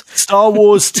Wars. Star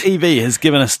Wars TV has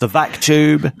given us the vac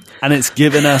tube, and it's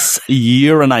given us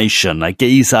urination. A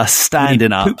geezer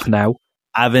standing up poop now,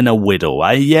 having a whittle.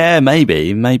 Yeah,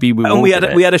 maybe we. And we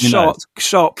had a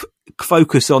sharp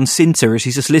focus on Cinta as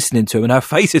she's just listening to him, and her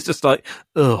face is just like,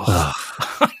 ugh.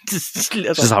 just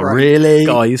like, really,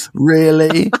 guys,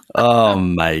 really. Oh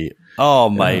mate,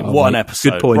 what an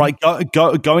episode! Good point. Right,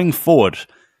 going forward,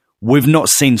 we've not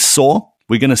seen Saw.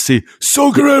 We're going to see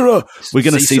Saw Gerrera. We're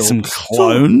going to see some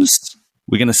clones.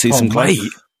 We're going to see some clones.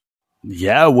 Mate.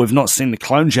 Yeah, we've not seen the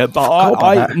clones yet,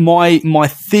 but my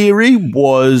theory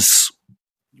was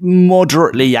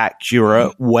moderately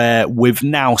accurate, where we've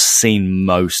now seen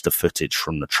most of the footage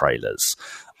from the trailers.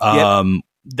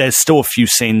 There's still a few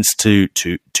scenes to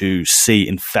see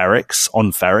on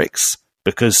Ferrix,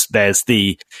 because there's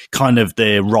the kind of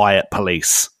the riot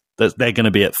police that they're going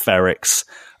to be at Ferrix.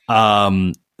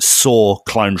 Saw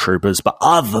clone troopers, but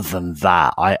other than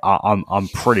that, I'm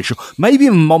pretty sure maybe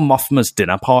in Mon Mothma's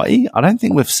dinner party. I don't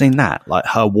think we've seen that, like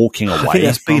her walking away. I think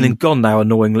that's been and gone now.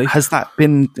 Annoyingly, has that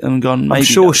been and gone? Maybe I'm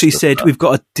sure she said we've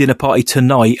got a dinner party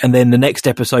tonight, and then the next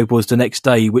episode was the next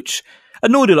day, which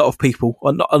annoyed a lot of people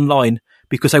online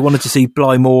because they wanted to see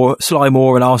Sly Moore and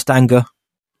Arsed Anger.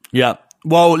 Yeah.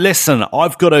 Well, listen,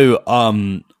 I've got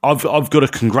to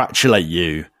congratulate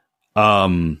you.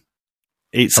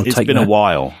 It's been a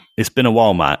while. It's been a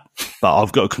while, Matt, but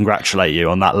I've got to congratulate you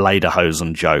on that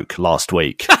lederhosen joke last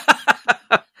week.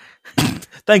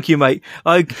 Thank you, mate.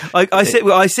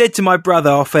 I said to my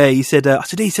brother off air, he said, I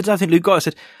think Luke got it. I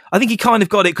said, I think he kind of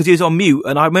got it because he was on mute,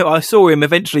 and I saw him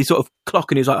eventually sort of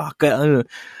clocking. He was like, and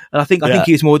I think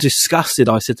he was more disgusted.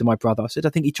 I said to my brother, I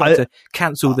think he tried to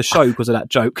cancel the show because of that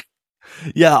joke.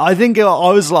 Yeah, I think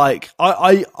I was like,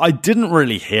 I didn't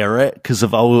really hear it because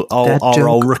of our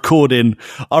old recording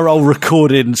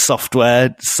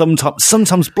software.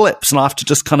 Sometimes blips, and I have to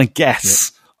just kind of guess.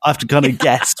 Yeah. I have to kind of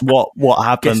guess what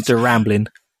happened. Guess the rambling.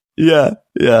 Yeah,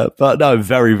 but no,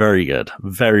 very, very good,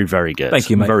 very, very good. Thank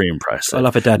you, mate. Very impressive. I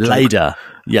love a dad joke. Later,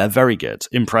 yeah, very good,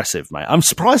 impressive, mate. I'm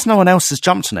surprised no one else has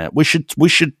jumped on it. We should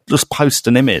just post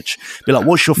an image. Be like,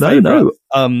 what's your favorite?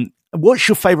 What's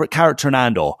your favourite character in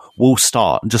Andor? We'll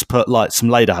start and just put like some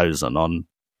lederhosen on.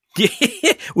 Yeah.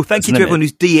 Well, thank you to everyone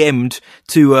who's DM'd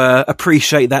to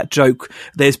appreciate that joke.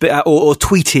 There's been or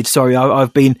tweeted. Sorry,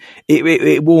 I've been.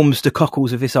 It warms the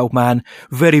cockles of this old man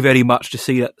very, very much to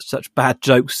see that such bad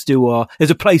jokes still are. There's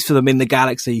a place for them in the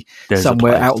galaxy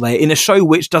somewhere out there in a show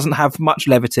which doesn't have much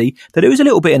levity. That there is a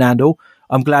little bit in Andor.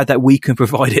 I'm glad that we can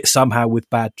provide it somehow with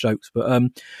bad jokes. But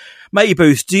Matey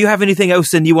Boost, do you have anything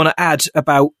else then you want to add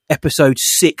about episode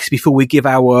 6 before we give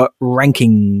our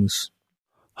rankings?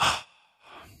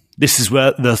 This is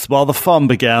where the fun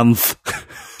begins.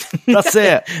 That's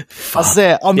it. That's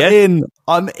it.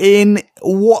 I'm in.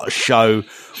 What a show.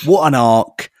 What an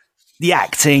arc. The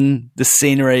acting, the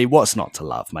scenery. What's not to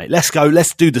love, mate? Let's go.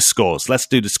 Let's do the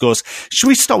scores. Should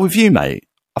we start with you, mate?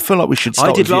 I feel like we should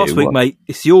start with you. I did last week, mate.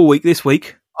 It's your week this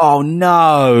week. Oh,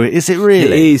 no. Is it really?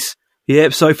 It is.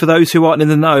 Yep. So for those who aren't in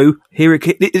the know,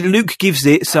 Luke gives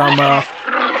it some,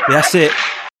 that's it.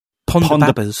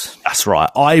 Pondababbas. That's right.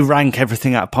 I rank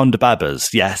everything at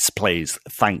Pondababbas. Yes, please.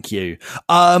 Thank you.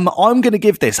 I'm going to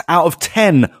give this out of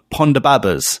 10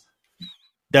 Pondababbas.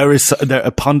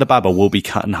 A Pondababba will be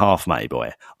cut in half, mate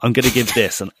boy. I'm going to give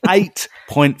this an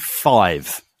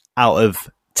 8.5 out of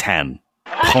 10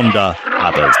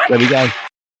 Pondababbas. There we go.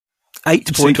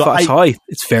 8.5. High.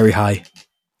 It's very high.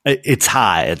 It's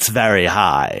high. It's very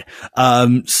high.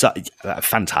 So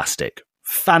fantastic.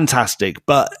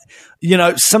 But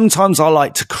sometimes I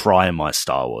like to cry in my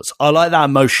Star Wars. I like that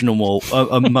emotional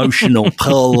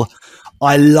pull.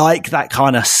 I like that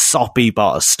kind of soppy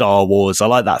part of Star Wars. I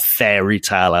like that fairy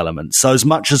tale element. So as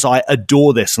much as I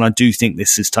adore this, and I do think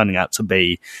this is turning out to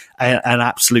be an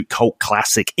absolute cult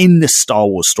classic in the Star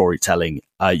Wars storytelling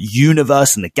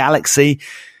universe and the galaxy,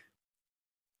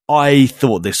 I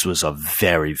thought this was a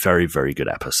very, very, very good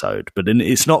episode. But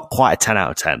it's not quite a 10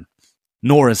 out of 10.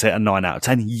 Nor is it a 9 out of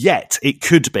 10 yet. It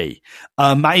could be.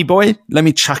 Matty boy, let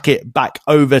me chuck it back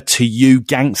over to you,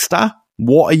 gangster.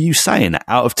 What are you saying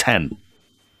out of 10?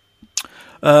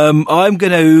 I'm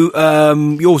going to,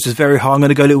 yours is very high. I'm going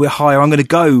to go a little bit higher. I'm going to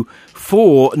go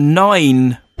for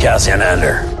 9 Cassian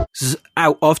Andor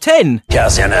out of 10.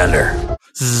 Cassian Andor.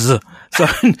 So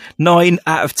 9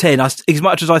 out of 10. As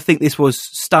much as I think this was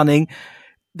stunning,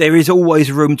 there is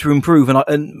always room to improve.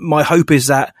 And my hope is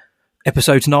that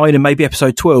episode 9 and maybe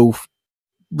episode 12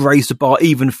 raise the bar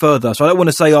even further. So I don't want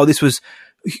to say, this was,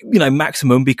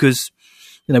 maximum, because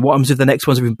what happens if the next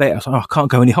one's even better? So I can't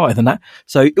go any higher than that.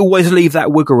 So always leave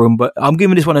that wiggle room. But I'm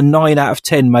giving this one a 9 out of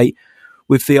 10, mate,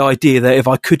 with the idea that if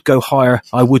I could go higher,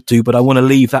 I would do. But I want to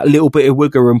leave that little bit of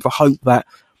wiggle room for hope that,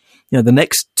 the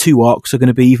next 2 arcs are going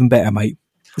to be even better, mate.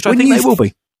 Which I think they will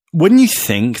be. When you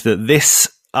think that this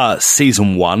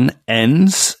season 1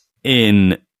 ends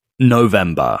in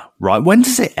November, right? When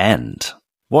does it end?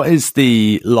 What is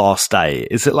the last day?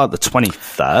 Is it like the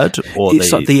 23rd? Or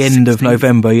it's like the end 16th? Of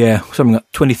November, yeah. Something like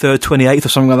 23rd, 28th or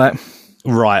something like that.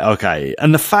 Right, okay.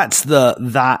 And the fact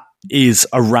that is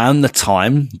around the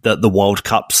time that the World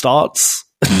Cup starts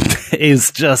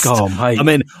is just... I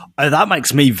mean, that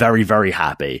makes me very, very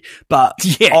happy. But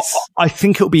yes. I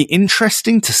think it'll be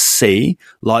interesting to see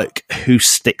who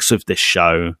sticks with this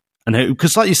show. And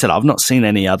because, like you said, I've not seen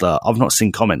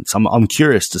comments. I'm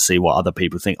curious to see what other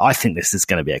people think. I think this is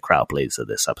going to be a crowd pleaser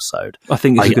this episode. I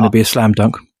think this is going to be a slam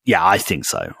dunk. Yeah, I think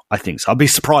so. I'd be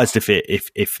surprised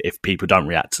if people don't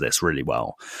react to this really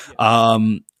well.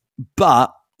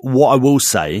 But what I will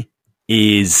say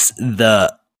is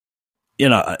that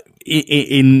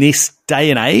in this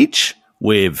day and age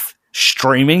with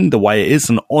streaming the way it is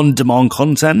and on-demand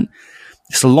content,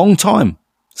 it's a long time.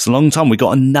 It's a long time. We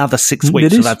got another 6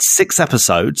 weeks. We've had 6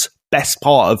 episodes, best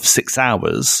part of 6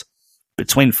 hours,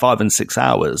 between 5 and 6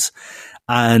 hours.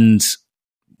 And,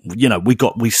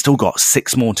 we still got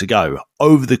 6 more to go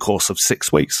over the course of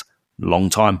 6 weeks. Long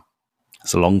time.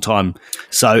 It's a long time.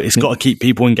 So it's got to keep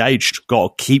people engaged,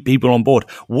 got to keep people on board.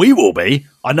 We will be.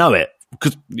 I know it.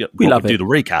 Because we love do the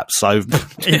recap, so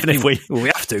even if we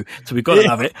have to, so we've got to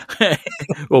love it,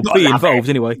 or be involved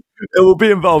anyway. It will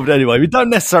be involved anyway. We don't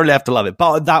necessarily have to love it,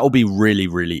 but that will be really,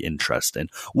 really interesting.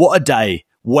 What a day!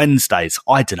 Wednesdays,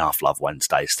 I do not love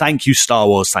Wednesdays. Thank you, Star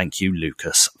Wars. Thank you,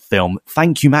 Lucasfilm.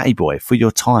 Thank you, Matty boy, for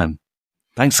your time.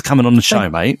 Thanks for coming on the show,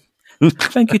 mate.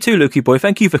 Thank you too, Lukey boy.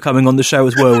 Thank you for coming on the show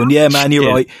as well. And yeah, man, you're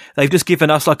right. They've just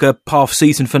given us a half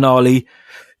season finale.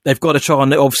 They've got to try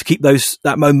and obviously keep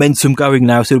that momentum going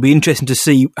now. So it'll be interesting to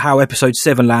see how episode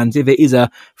 7 lands, if it is a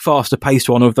faster paced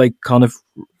one or if they kind of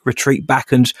retreat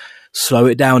back and slow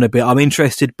it down a bit. I'm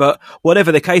interested, but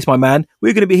whatever the case, my man,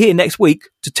 we're going to be here next week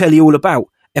to tell you all about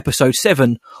episode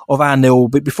 7 of Andor.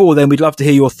 But before then, we'd love to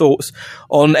hear your thoughts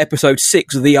on episode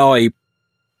 6 of The Eye.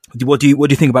 What do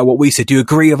you think about what we said? Do you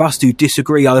agree with us? Do you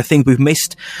disagree? Are there things we've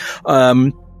missed?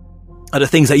 Are there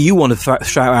things that you want to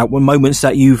shout out? Moments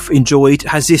that you've enjoyed?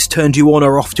 Has this turned you on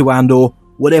or off to Andor?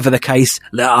 Whatever the case,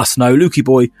 let us know. Lukey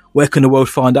boy, where can the world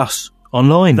find us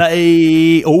online?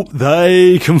 They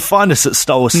can find us at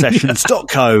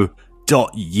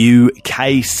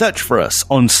StarWarsSessions.co.uk. Search for us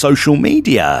on social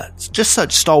media. Just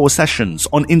search Star Wars Sessions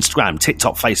on Instagram,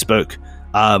 TikTok, Facebook.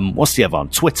 What's the other one?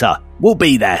 Twitter. We'll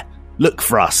be there. Look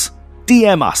for us.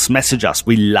 DM us, message us.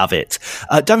 We love it.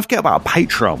 Don't forget about our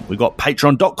Patreon. We've got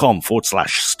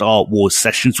patreon.com/Star Wars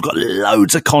Sessions. We've got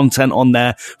loads of content on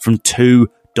there from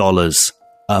 $2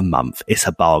 a month. It's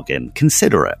a bargain.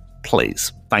 Consider it,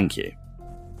 please. Thank you.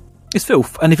 It's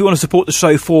filth. And if you want to support the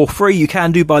show for free, you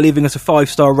can do by leaving us a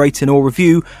 5-star rating or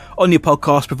review on your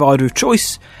podcast provider of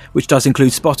choice, which does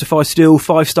include Spotify still.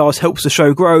 5 stars helps the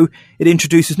show grow. It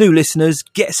introduces new listeners,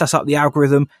 gets us up the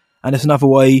algorithm, and it's another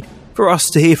way for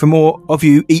us to hear from more of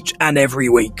you each and every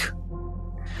week.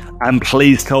 And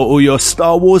please tell all your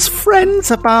Star Wars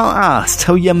friends about us.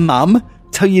 Tell your mum,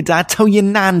 tell your dad, tell your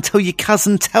nan, tell your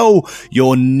cousin, tell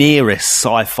your nearest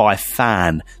sci-fi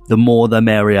fan. The more the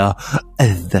merrier,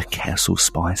 the Castle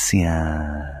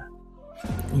spicier.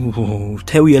 Ooh,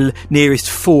 tell your nearest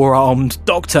 4-armed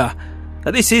doctor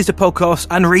that this is the podcast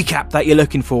and recap that you're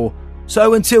looking for.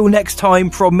 So until next time,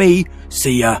 from me,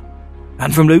 see ya.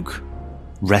 And from Luke.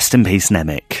 Rest in peace,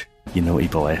 Nemec, you naughty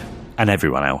boy. And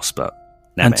everyone else, but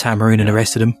Nemec. And Tamarin and the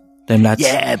rest of them. Them lads.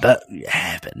 Yeah, but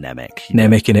Nemec.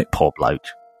 Nemec, innit? Poor bloke.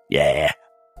 Yeah.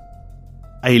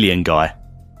 Alien guy.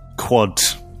 Quad,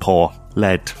 paw,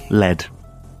 lad,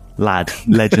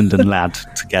 legend and lad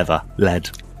together. Lead.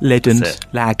 Legend,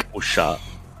 lag. Or shut.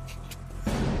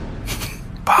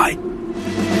 Bye.